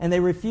 And they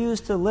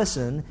refused to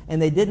listen,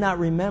 and they did not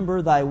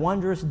remember thy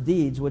wondrous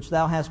deeds which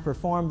thou hast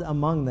performed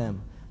among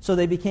them. So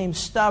they became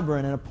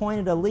stubborn and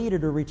appointed a leader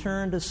to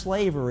return to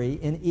slavery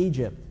in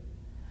Egypt. Do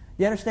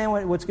you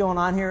understand what's going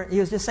on here?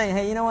 He was just saying,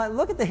 hey, you know what?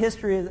 Look at the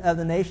history of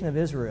the nation of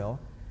Israel.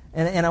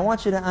 And I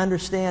want you to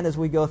understand as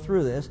we go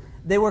through this,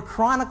 they were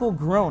chronicle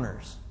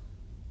groaners.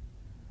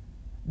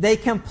 They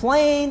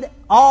complained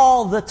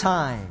all the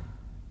time.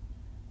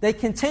 They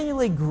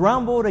continually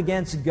grumbled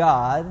against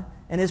God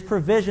and his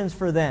provisions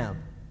for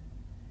them.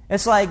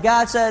 It's like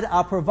God said,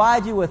 I'll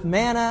provide you with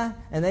manna,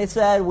 and they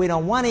said, we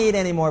don't want to eat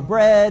any more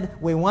bread,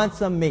 we want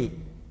some meat.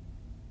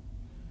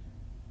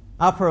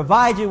 I'll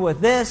provide you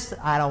with this,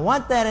 I don't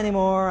want that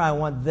anymore, I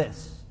want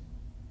this.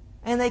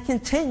 And they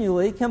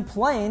continually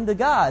complained to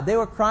God. They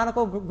were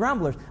chronicle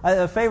grumblers.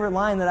 A favorite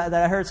line that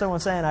I heard someone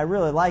say, and I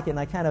really like it, and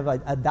I kind of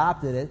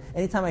adopted it.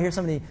 Anytime I hear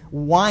somebody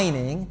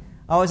whining,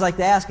 I always like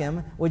to ask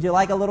him, would you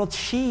like a little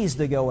cheese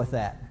to go with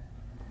that?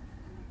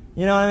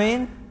 You know what I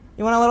mean?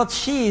 You want a little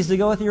cheese to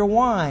go with your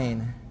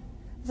wine.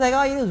 It's like,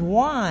 all you do is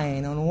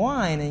whine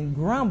and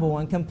grumble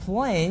and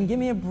complain. Give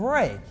me a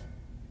break.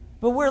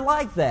 But we're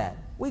like that.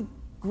 We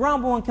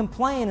grumble and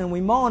complain and we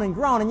moan and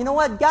groan. And you know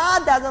what?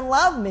 God doesn't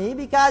love me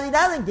because He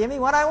doesn't give me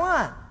what I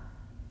want.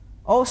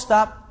 Oh,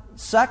 stop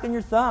sucking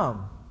your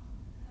thumb.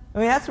 I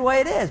mean, that's the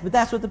way it is. But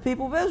that's what the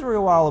people of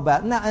Israel are all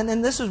about. Now,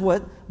 and this is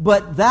what,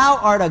 but thou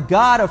art a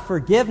God of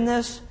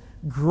forgiveness,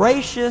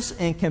 gracious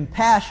and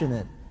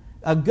compassionate,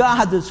 a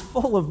God that's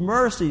full of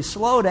mercy,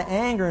 slow to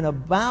anger and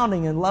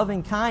abounding in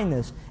loving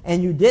kindness,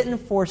 and you didn't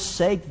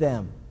forsake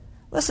them.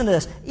 Listen to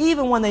this.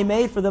 Even when they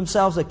made for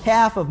themselves a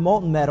calf of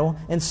molten metal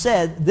and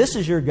said, this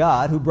is your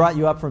God who brought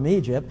you up from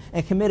Egypt,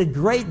 and committed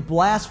great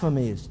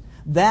blasphemies,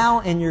 thou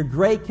in your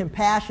great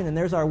compassion, and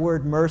there's our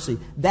word mercy,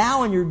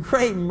 thou in your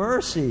great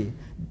mercy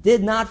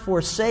did not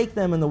forsake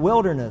them in the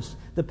wilderness.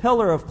 The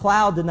pillar of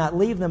cloud did not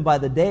leave them by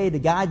the day to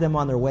guide them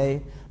on their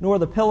way, nor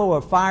the pillar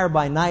of fire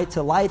by night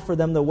to light for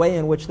them the way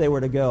in which they were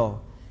to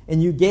go.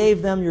 And you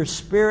gave them your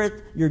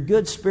spirit, your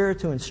good spirit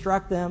to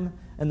instruct them,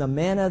 and the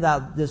manna thou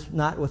didst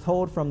not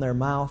withhold from their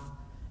mouth,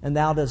 and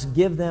thou dost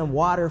give them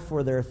water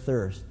for their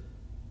thirst.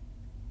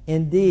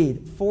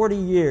 Indeed, 40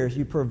 years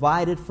you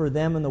provided for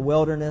them in the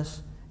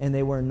wilderness, and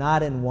they were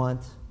not in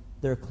want.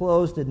 Their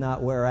clothes did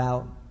not wear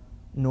out,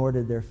 nor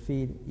did their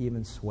feet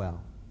even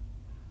swell.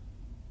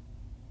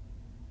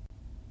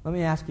 Let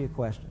me ask you a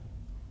question.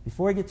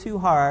 Before we get too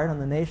hard on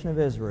the nation of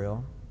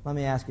Israel, let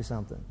me ask you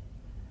something.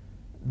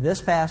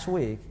 This past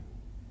week,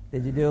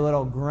 did you do a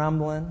little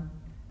grumbling,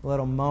 a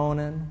little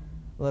moaning,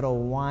 a little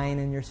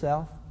whining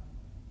yourself?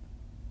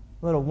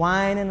 A little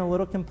whining, a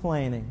little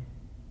complaining.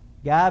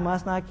 God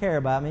must not care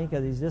about me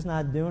because He's just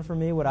not doing for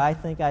me what I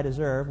think I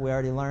deserve. We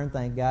already learned,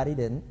 thank God He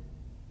didn't.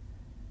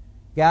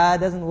 God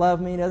doesn't love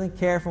me, doesn't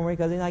care for me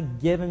because He's not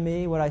giving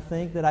me what I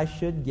think that I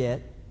should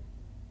get.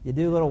 You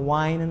do a little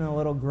whining, a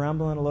little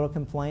grumbling, a little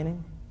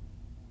complaining.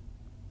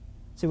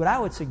 See, what I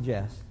would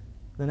suggest,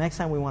 the next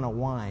time we want to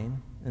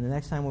whine, and the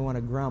next time we want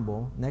to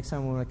grumble, the next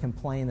time we want to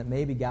complain that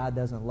maybe God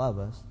doesn't love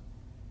us,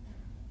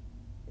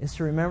 is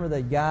to remember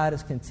that God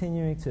is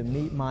continuing to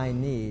meet my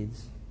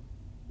needs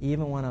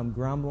even when I'm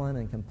grumbling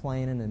and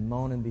complaining and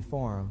moaning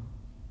before Him,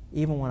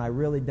 even when I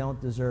really don't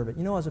deserve it.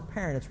 You know, as a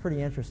parent, it's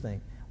pretty interesting.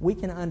 We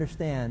can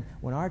understand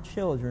when our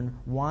children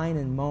whine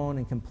and moan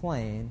and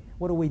complain,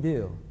 what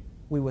do?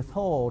 We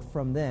withhold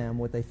from them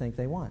what they think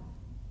they want.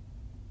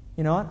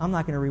 You know what? I'm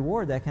not going to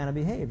reward that kind of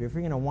behavior. If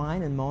you're going to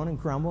whine and moan and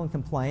grumble and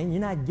complain, you're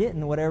not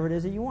getting whatever it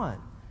is that you want.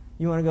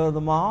 You want to go to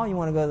the mall, you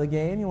want to go to the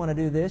game, you want to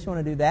do this, you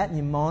want to do that, and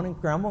you moan and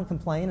grumble and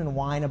complain and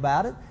whine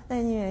about it,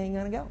 then you ain't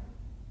going to go.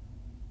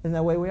 Isn't that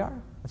the way we are?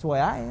 That's the way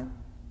I am.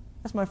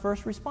 That's my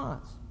first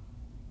response.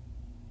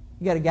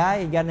 You got a guy,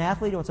 you got an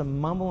athlete who wants to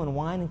mumble and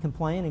whine and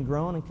complain and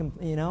groan and,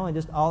 and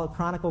just all a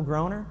chronicle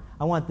groaner.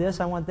 I want this,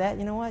 I want that.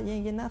 You know what? You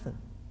ain't getting nothing.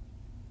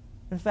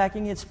 In fact,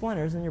 you can get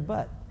splinters in your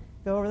butt.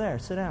 Go over there,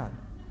 sit down.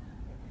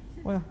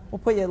 We'll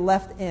put you at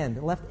left end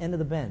of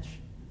the bench,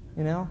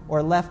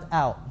 or left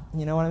out.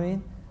 You know what I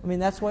mean? I mean,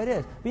 that's what it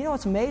is. But you know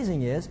what's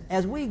amazing is,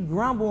 as we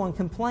grumble and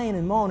complain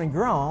and moan and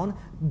groan,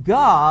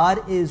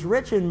 God is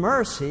rich in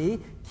mercy,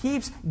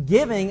 keeps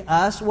giving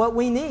us what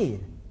we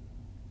need.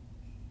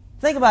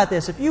 Think about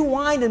this. If you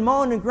whined and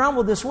moaned and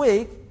grumbled this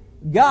week,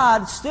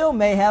 God still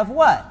may have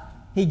what?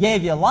 He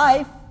gave you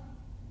life.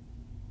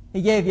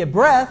 He gave you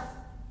breath.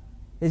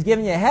 He's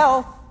given you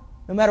health,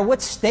 no matter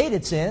what state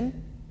it's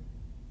in.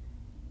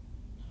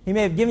 He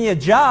may have given you a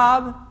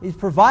job. He's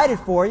provided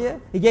for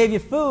you. He gave you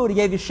food. He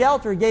gave you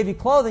shelter. He gave you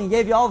clothing. He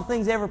gave you all the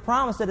things He ever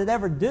promised that He'd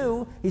ever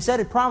do. He said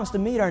He'd promised to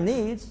meet our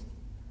needs.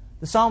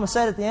 The psalmist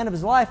said at the end of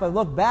his life, I've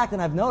looked back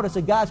and I've noticed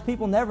that God's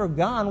people never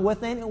gone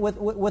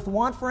with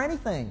want for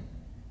anything.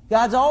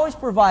 God's always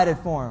provided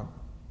for them.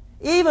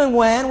 Even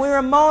when we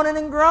were moaning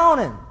and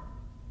groaning.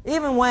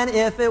 Even when,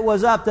 if it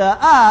was up to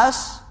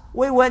us,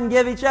 we wouldn't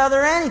give each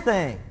other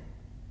anything.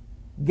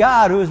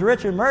 God, who is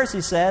rich in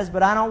mercy, says,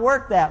 but I don't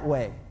work that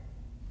way.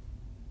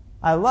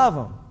 I love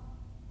them.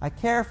 I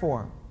care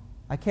for them.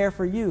 I care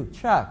for you,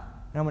 Chuck,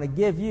 and I'm going to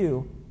give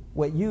you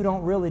what you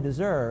don't really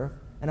deserve,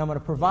 and I'm going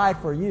to provide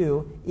for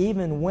you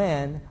even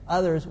when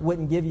others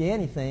wouldn't give you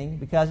anything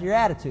because of your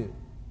attitude.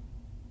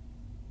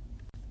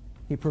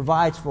 He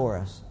provides for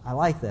us. I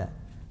like that.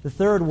 The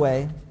third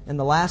way, and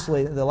the last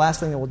thing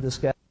that we'll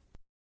discuss,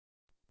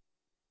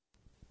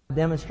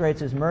 demonstrates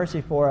His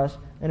mercy for us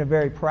in a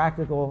very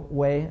practical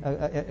way,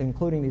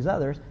 including these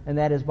others, and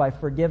that is by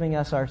forgiving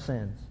us our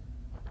sins.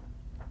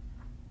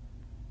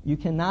 You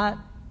cannot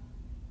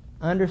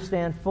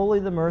understand fully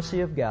the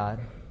mercy of God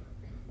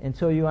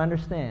until you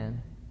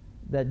understand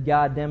that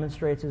God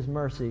demonstrates His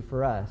mercy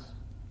for us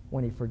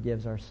when He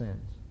forgives our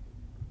sins.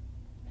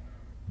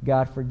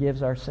 God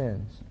forgives our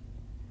sins.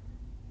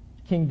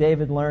 King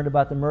David learned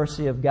about the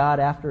mercy of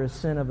God after his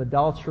sin of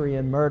adultery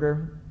and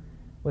murder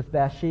with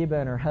Bathsheba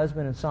and her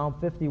husband in Psalm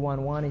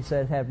 51:1. He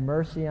said, have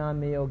mercy on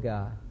me, O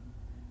God,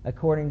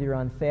 according to your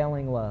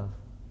unfailing love.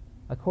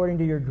 According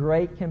to your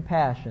great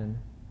compassion,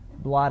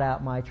 blot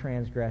out my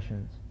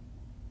transgressions.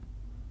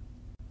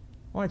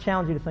 I want to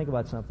challenge you to think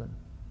about something.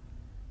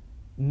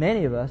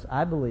 Many of us,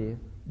 I believe,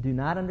 do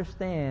not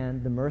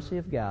understand the mercy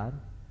of God,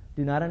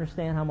 do not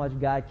understand how much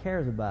God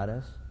cares about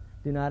us,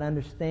 do not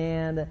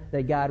understand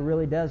that God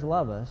really does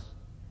love us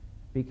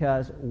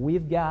because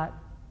we've got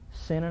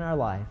sin in our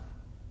life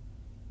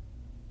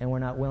and we're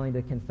not willing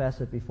to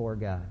confess it before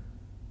God.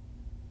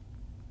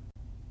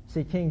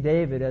 See, King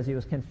David, as he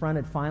was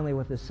confronted finally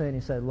with his sin,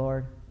 he said,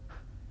 Lord,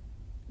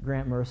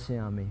 grant mercy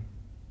on me.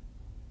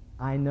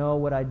 I know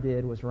what I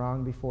did was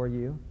wrong before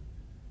you.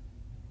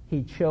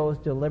 He chose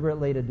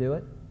deliberately to do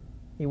it.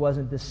 He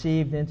wasn't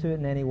deceived into it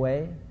in any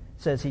way.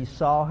 It says he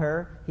saw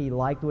her, he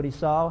liked what he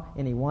saw,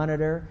 and he wanted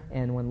her,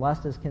 and when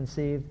lust is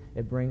conceived,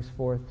 it brings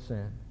forth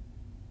sin.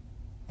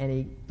 And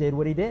he did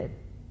what he did.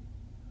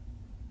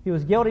 He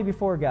was guilty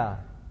before God,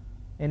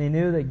 and he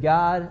knew that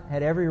God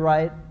had every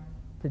right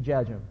to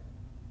judge him.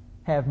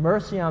 Have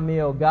mercy on me,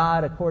 O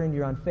God, according to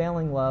your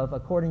unfailing love,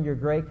 according to your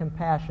great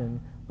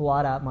compassion,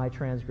 blot out my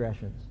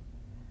transgressions.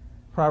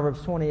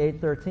 Proverbs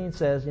 28:13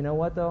 says, you know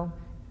what though?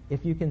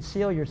 If you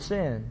conceal your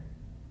sin,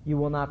 you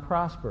will not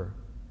prosper,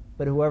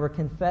 but whoever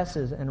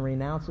confesses and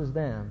renounces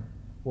them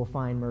will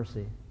find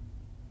mercy.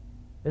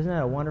 Isn't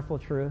that a wonderful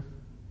truth?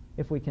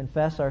 If we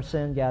confess our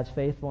sin, God's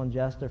faithful and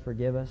just to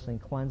forgive us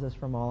and cleanse us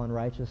from all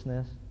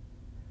unrighteousness.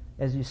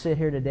 As you sit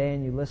here today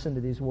and you listen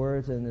to these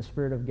words and the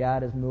Spirit of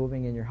God is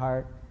moving in your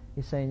heart,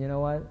 He's saying, you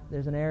know what?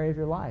 There's an area of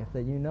your life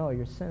that you know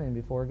you're sinning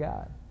before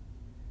God.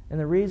 And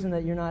the reason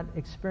that you're not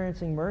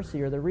experiencing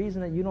mercy, or the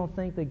reason that you don't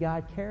think that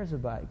God cares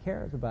about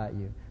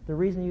you, the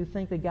reason you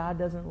think that God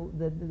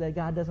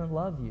doesn't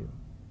love you,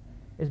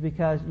 is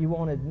because you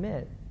won't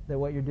admit that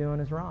what you're doing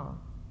is wrong.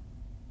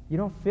 You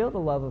don't feel the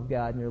love of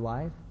God in your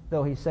life,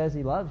 though He says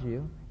He loves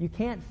you. You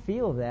can't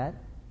feel that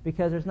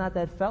because there's not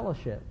that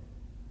fellowship.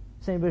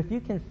 Saying, but if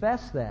you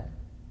confess that,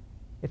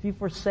 if you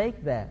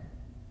forsake that,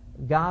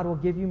 God will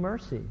give you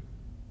mercy. You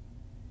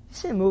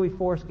see the movie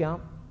Forrest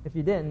Gump? If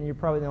you didn't, you're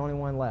probably the only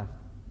one left.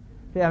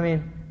 I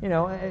mean, you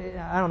know,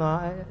 I don't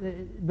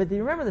know. But do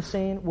you remember the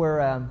scene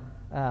where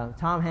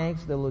Tom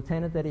Hanks, the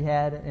lieutenant that he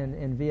had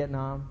in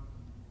Vietnam,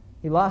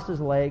 he lost his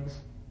legs,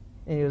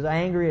 and he was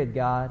angry at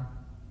God.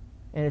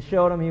 And it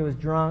showed him he was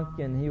drunk,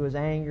 and he was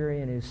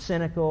angry, and he was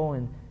cynical.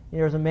 And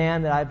there was a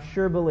man that I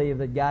sure believe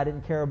that God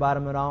didn't care about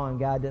him at all, and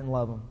God didn't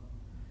love him.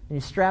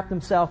 And he strapped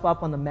himself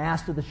up on the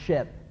mast of the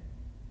ship.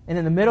 And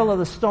in the middle of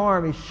the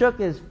storm, he shook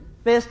his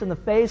fist in the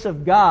face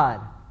of God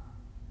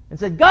and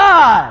said,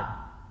 God!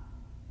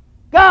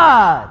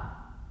 God!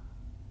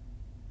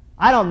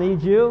 I don't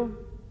need you.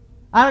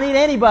 I don't need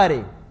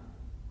anybody.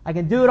 I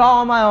can do it all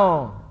on my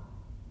own.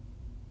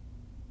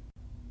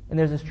 And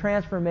there's this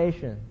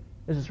transformation.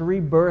 There's this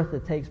rebirth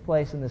that takes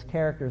place in this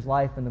character's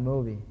life in the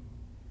movie.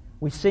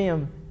 We see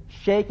him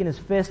shaking his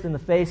fist in the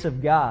face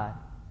of God.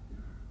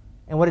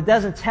 And what it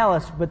doesn't tell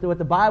us, but what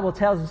the Bible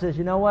tells us is,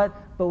 you know what?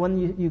 But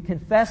when you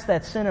confess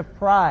that sin of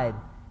pride,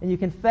 and you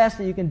confess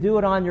that you can do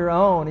it on your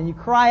own, and you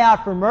cry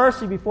out for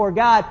mercy before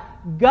God,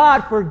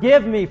 God,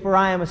 forgive me, for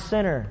I am a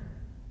sinner.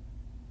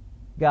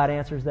 God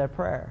answers that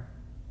prayer.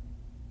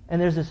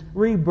 And there's this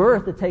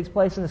rebirth that takes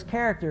place in this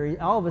character.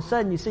 All of a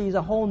sudden, you see he's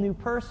a whole new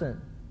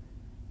person.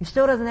 He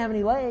still doesn't have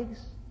any legs,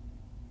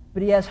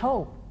 but he has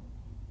hope.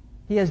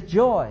 He has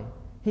joy.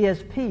 He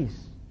has peace.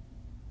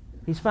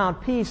 He's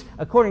found peace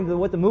according to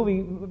what the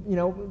movie,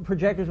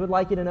 projectors would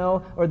like you to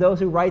know, or those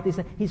who write these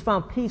things. He's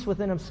found peace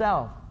within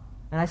himself.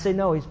 And I say,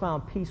 no, he's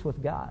found peace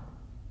with God.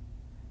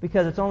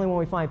 Because it's only when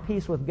we find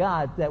peace with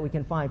God that we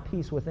can find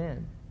peace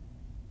within.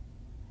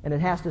 And it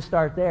has to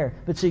start there.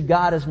 But see,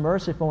 God is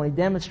merciful, and He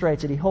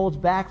demonstrates it. He holds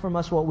back from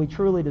us what we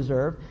truly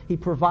deserve. He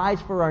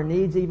provides for our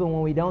needs even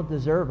when we don't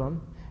deserve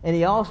them. And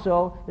He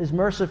also is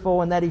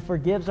merciful in that He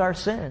forgives our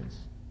sins.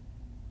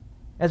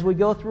 As we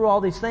go through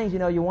all these things,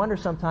 you wonder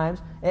sometimes,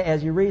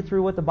 as you read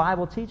through what the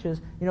Bible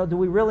teaches, do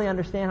we really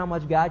understand how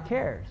much God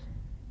cares?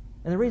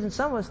 And the reason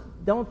some of us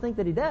don't think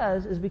that He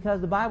does is because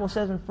the Bible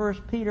says in 1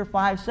 Peter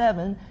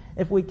 5:7,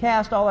 if we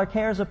cast all our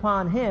cares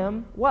upon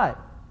Him, what?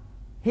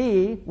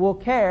 He will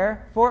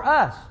care for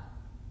us.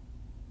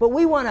 But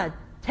we want to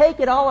take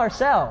it all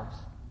ourselves.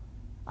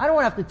 I don't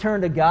want to have to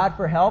turn to God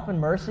for help and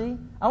mercy.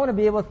 I want to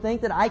be able to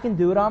think that I can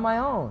do it on my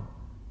own.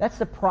 That's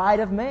the pride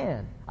of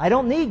man. I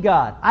don't need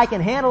God. I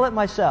can handle it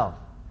myself.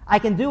 I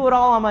can do it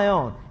all on my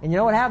own. And you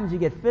know what happens? You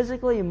get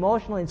physically,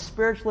 emotionally, and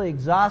spiritually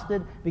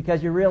exhausted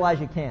because you realize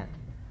you can't.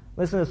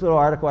 Listen to this little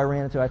article I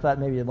ran into. I thought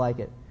maybe you'd like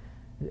it.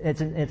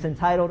 It's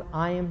entitled,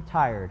 I Am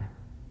Tired.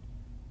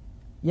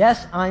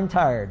 Yes, I'm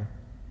tired.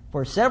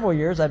 For several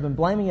years, I've been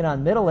blaming it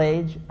on middle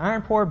age,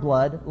 iron-poor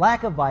blood,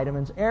 lack of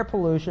vitamins, air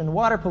pollution,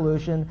 water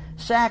pollution,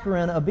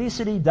 saccharin,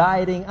 obesity,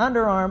 dieting,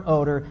 underarm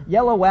odor,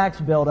 yellow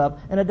wax buildup,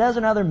 and a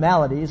dozen other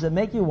maladies that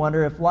make you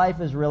wonder if life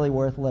is really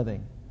worth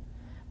living.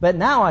 But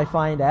now I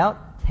find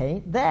out,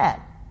 tain't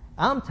that.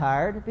 I'm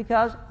tired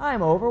because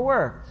I'm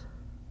overworked.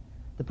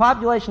 The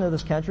population of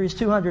this country is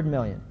 200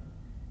 million.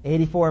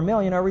 84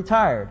 million are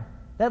retired.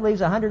 That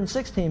leaves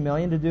 116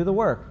 million to do the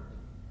work.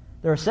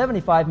 There are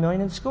 75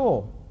 million in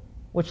school,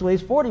 which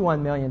leaves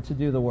 41 million to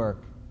do the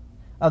work.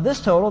 Of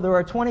this total, there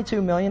are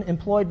 22 million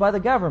employed by the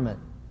government.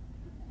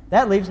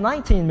 That leaves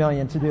 19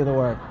 million to do the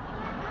work.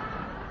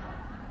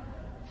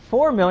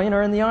 4 million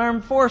are in the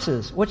armed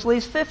forces, which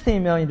leaves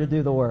 15 million to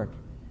do the work.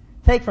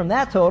 Take from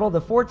that total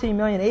the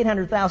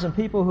 14,800,000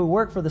 people who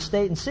work for the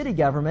state and city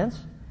governments,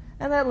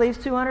 and that leaves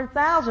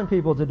 200,000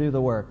 people to do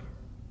the work.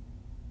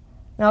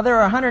 Now, there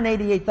are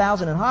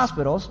 188,000 in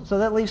hospitals, so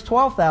that leaves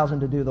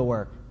 12,000 to do the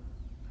work.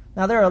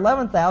 Now, there are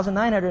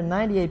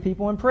 11,998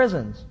 people in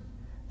prisons.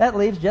 That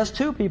leaves just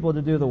 2 people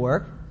to do the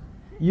work,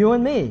 you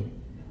and me.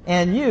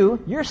 And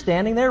you're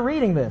standing there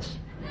reading this.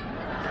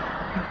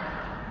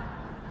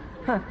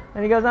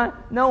 And he goes on,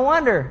 no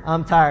wonder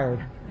I'm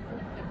tired.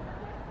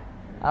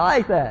 I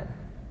like that.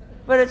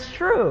 But it's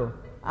true.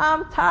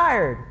 I'm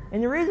tired.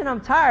 And the reason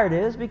I'm tired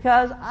is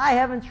because I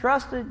haven't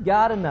trusted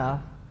God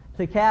enough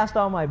to cast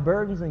all my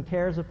burdens and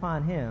cares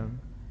upon Him,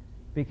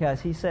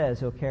 because He says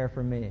He'll care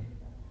for me.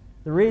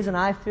 The reason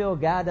I feel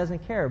God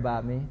doesn't care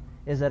about me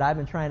is that I've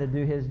been trying to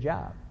do His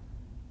job.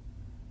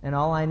 And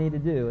all I need to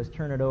do is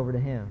turn it over to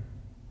Him.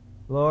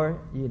 Lord,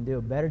 you can do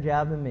a better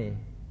job than me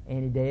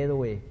any day of the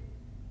week.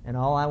 And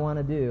all I want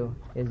to do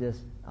is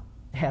just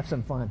have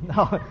some fun.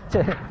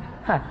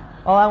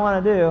 All I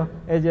want to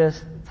do is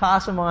just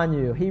toss them on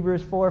you.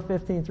 Hebrews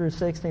 4:15 through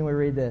 16, we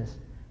read this.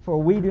 For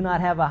we do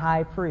not have a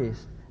high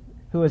priest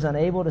who is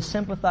unable to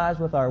sympathize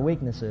with our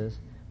weaknesses,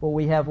 but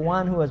we have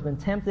one who has been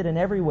tempted in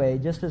every way,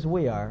 just as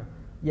we are,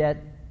 yet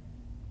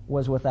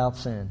was without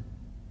sin.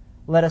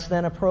 Let us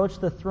then approach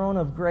the throne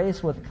of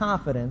grace with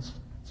confidence,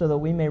 so that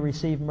we may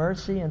receive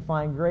mercy and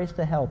find grace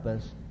to help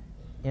us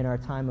in our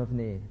time of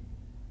need.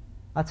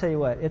 I'll tell you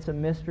what, it's a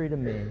mystery to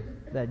me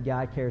that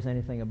God cares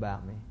anything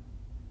about me.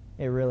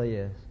 It really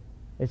is.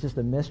 It's just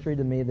a mystery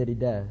to me that He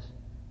does.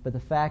 But the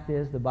fact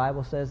is, the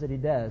Bible says that He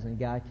does, and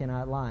God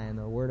cannot lie, and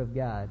the Word of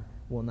God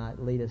will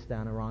not lead us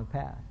down a wrong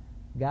path.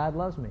 God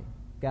loves me.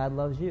 God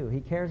loves you.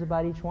 He cares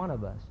about each one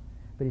of us.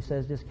 But He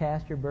says, just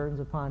cast your burdens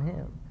upon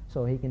Him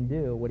so He can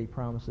do what He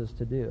promises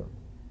to do.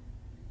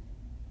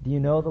 Do you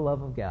know the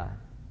love of God?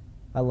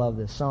 I love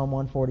this. Psalm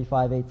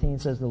 145:18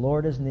 says, the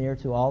Lord is near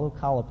to all who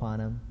call upon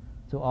Him,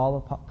 to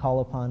all who call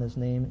upon His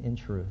name in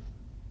truth.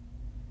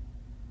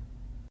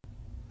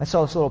 I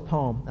saw this little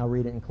poem. I'll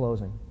read it in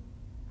closing.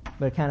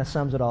 But it kind of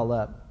sums it all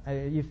up.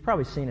 You've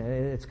probably seen it.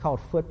 It's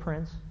called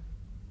Footprints.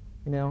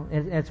 You know,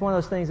 and it's one of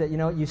those things that,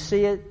 you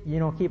see it, you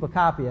don't keep a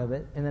copy of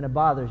it, and then it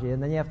bothers you,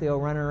 and then you have to go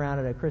running around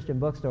at a Christian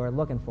bookstore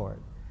looking for it.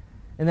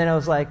 And then it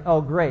was like, oh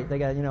great, they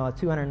got, a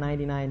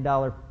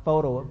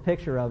 $299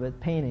 picture of it,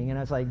 painting, and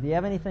I was like, do you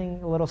have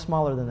anything a little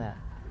smaller than that?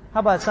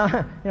 How about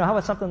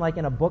something like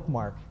in a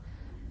bookmark?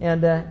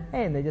 And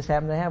and they just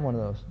happen to have one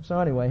of those. So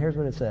anyway, here's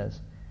what it says.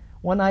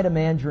 One night a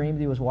man dreamed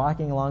he was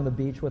walking along the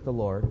beach with the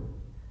Lord.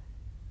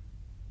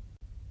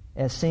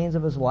 As scenes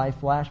of his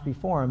life flashed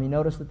before him, he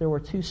noticed that there were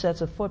 2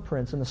 sets of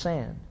footprints in the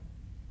sand.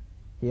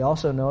 He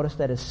also noticed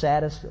that at his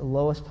saddest,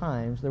 lowest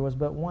times, there was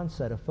but 1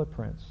 set of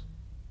footprints.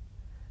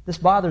 This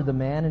bothered the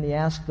man, and he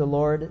asked the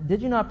Lord,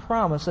 did you not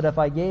promise that if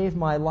I gave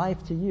my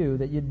life to you,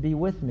 that you'd be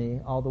with me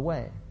all the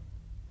way?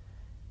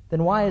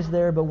 Then why is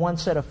there but 1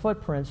 set of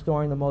footprints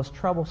during the most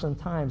troublesome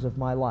times of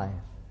my life?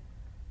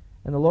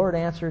 And the Lord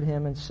answered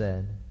him and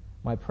said,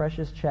 my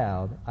precious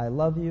child, I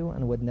love you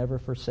and would never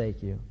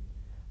forsake you.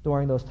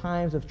 During those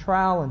times of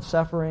trial and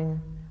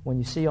suffering, when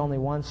you see only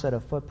 1 set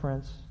of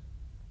footprints,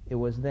 it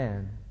was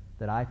then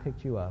that I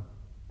picked you up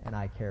and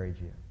I carried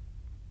you.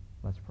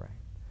 Let's pray.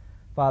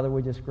 Father,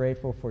 we're just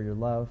grateful for your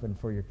love and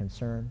for your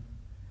concern.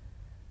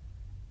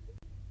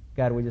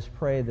 God, we just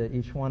pray that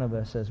each one of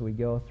us, as we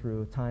go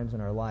through times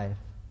in our life,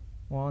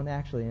 well, and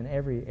actually in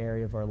every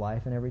area of our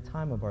life and every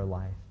time of our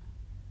life,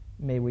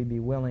 may we be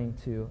willing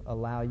to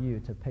allow you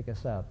to pick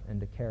us up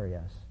and to carry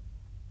us.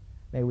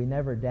 May we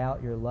never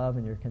doubt your love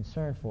and your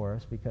concern for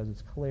us, because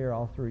it's clear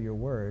all through your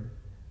word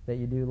that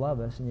you do love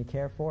us and you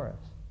care for us.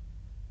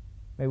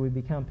 May we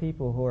become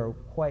people who are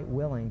quite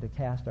willing to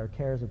cast our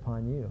cares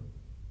upon you,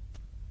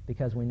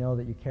 because we know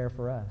that you care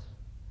for us.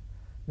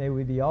 May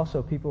we be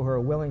also people who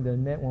are willing to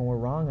admit when we're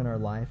wrong in our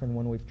life and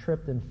when we've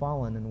tripped and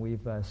fallen and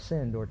we've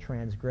sinned or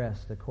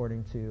transgressed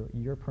according to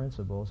your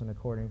principles and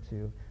according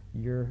to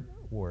your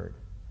word.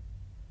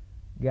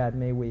 God,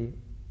 may we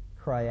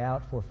cry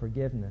out for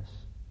forgiveness,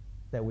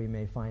 that we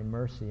may find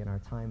mercy in our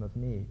time of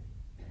need.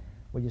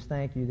 We just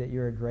thank you that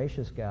you're a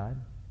gracious God,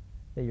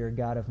 that you're a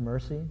God of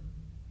mercy,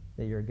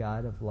 that you're a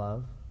God of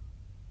love,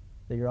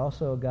 that you're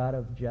also a God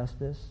of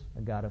justice,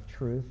 a God of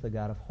truth, a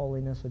God of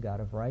holiness, a God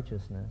of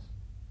righteousness.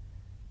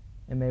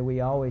 And may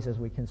we always, as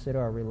we consider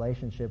our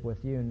relationship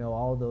with you, know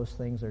all those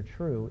things are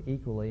true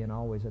equally and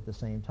always at the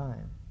same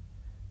time.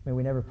 May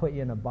we never put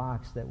you in a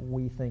box that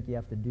we think you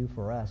have to do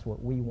for us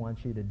what we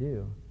want you to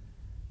do.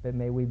 But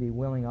may we be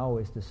willing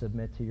always to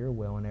submit to your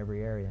will in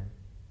every area.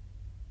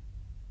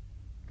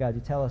 God,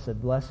 you tell us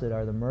that blessed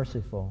are the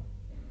merciful,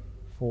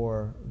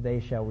 for they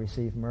shall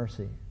receive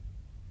mercy.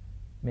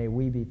 May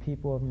we be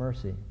people of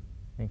mercy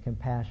and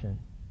compassion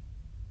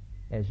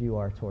as you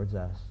are towards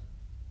us,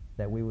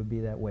 that we would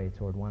be that way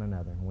toward one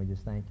another. And we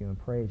just thank you and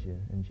praise you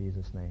in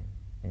Jesus' name.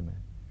 Amen.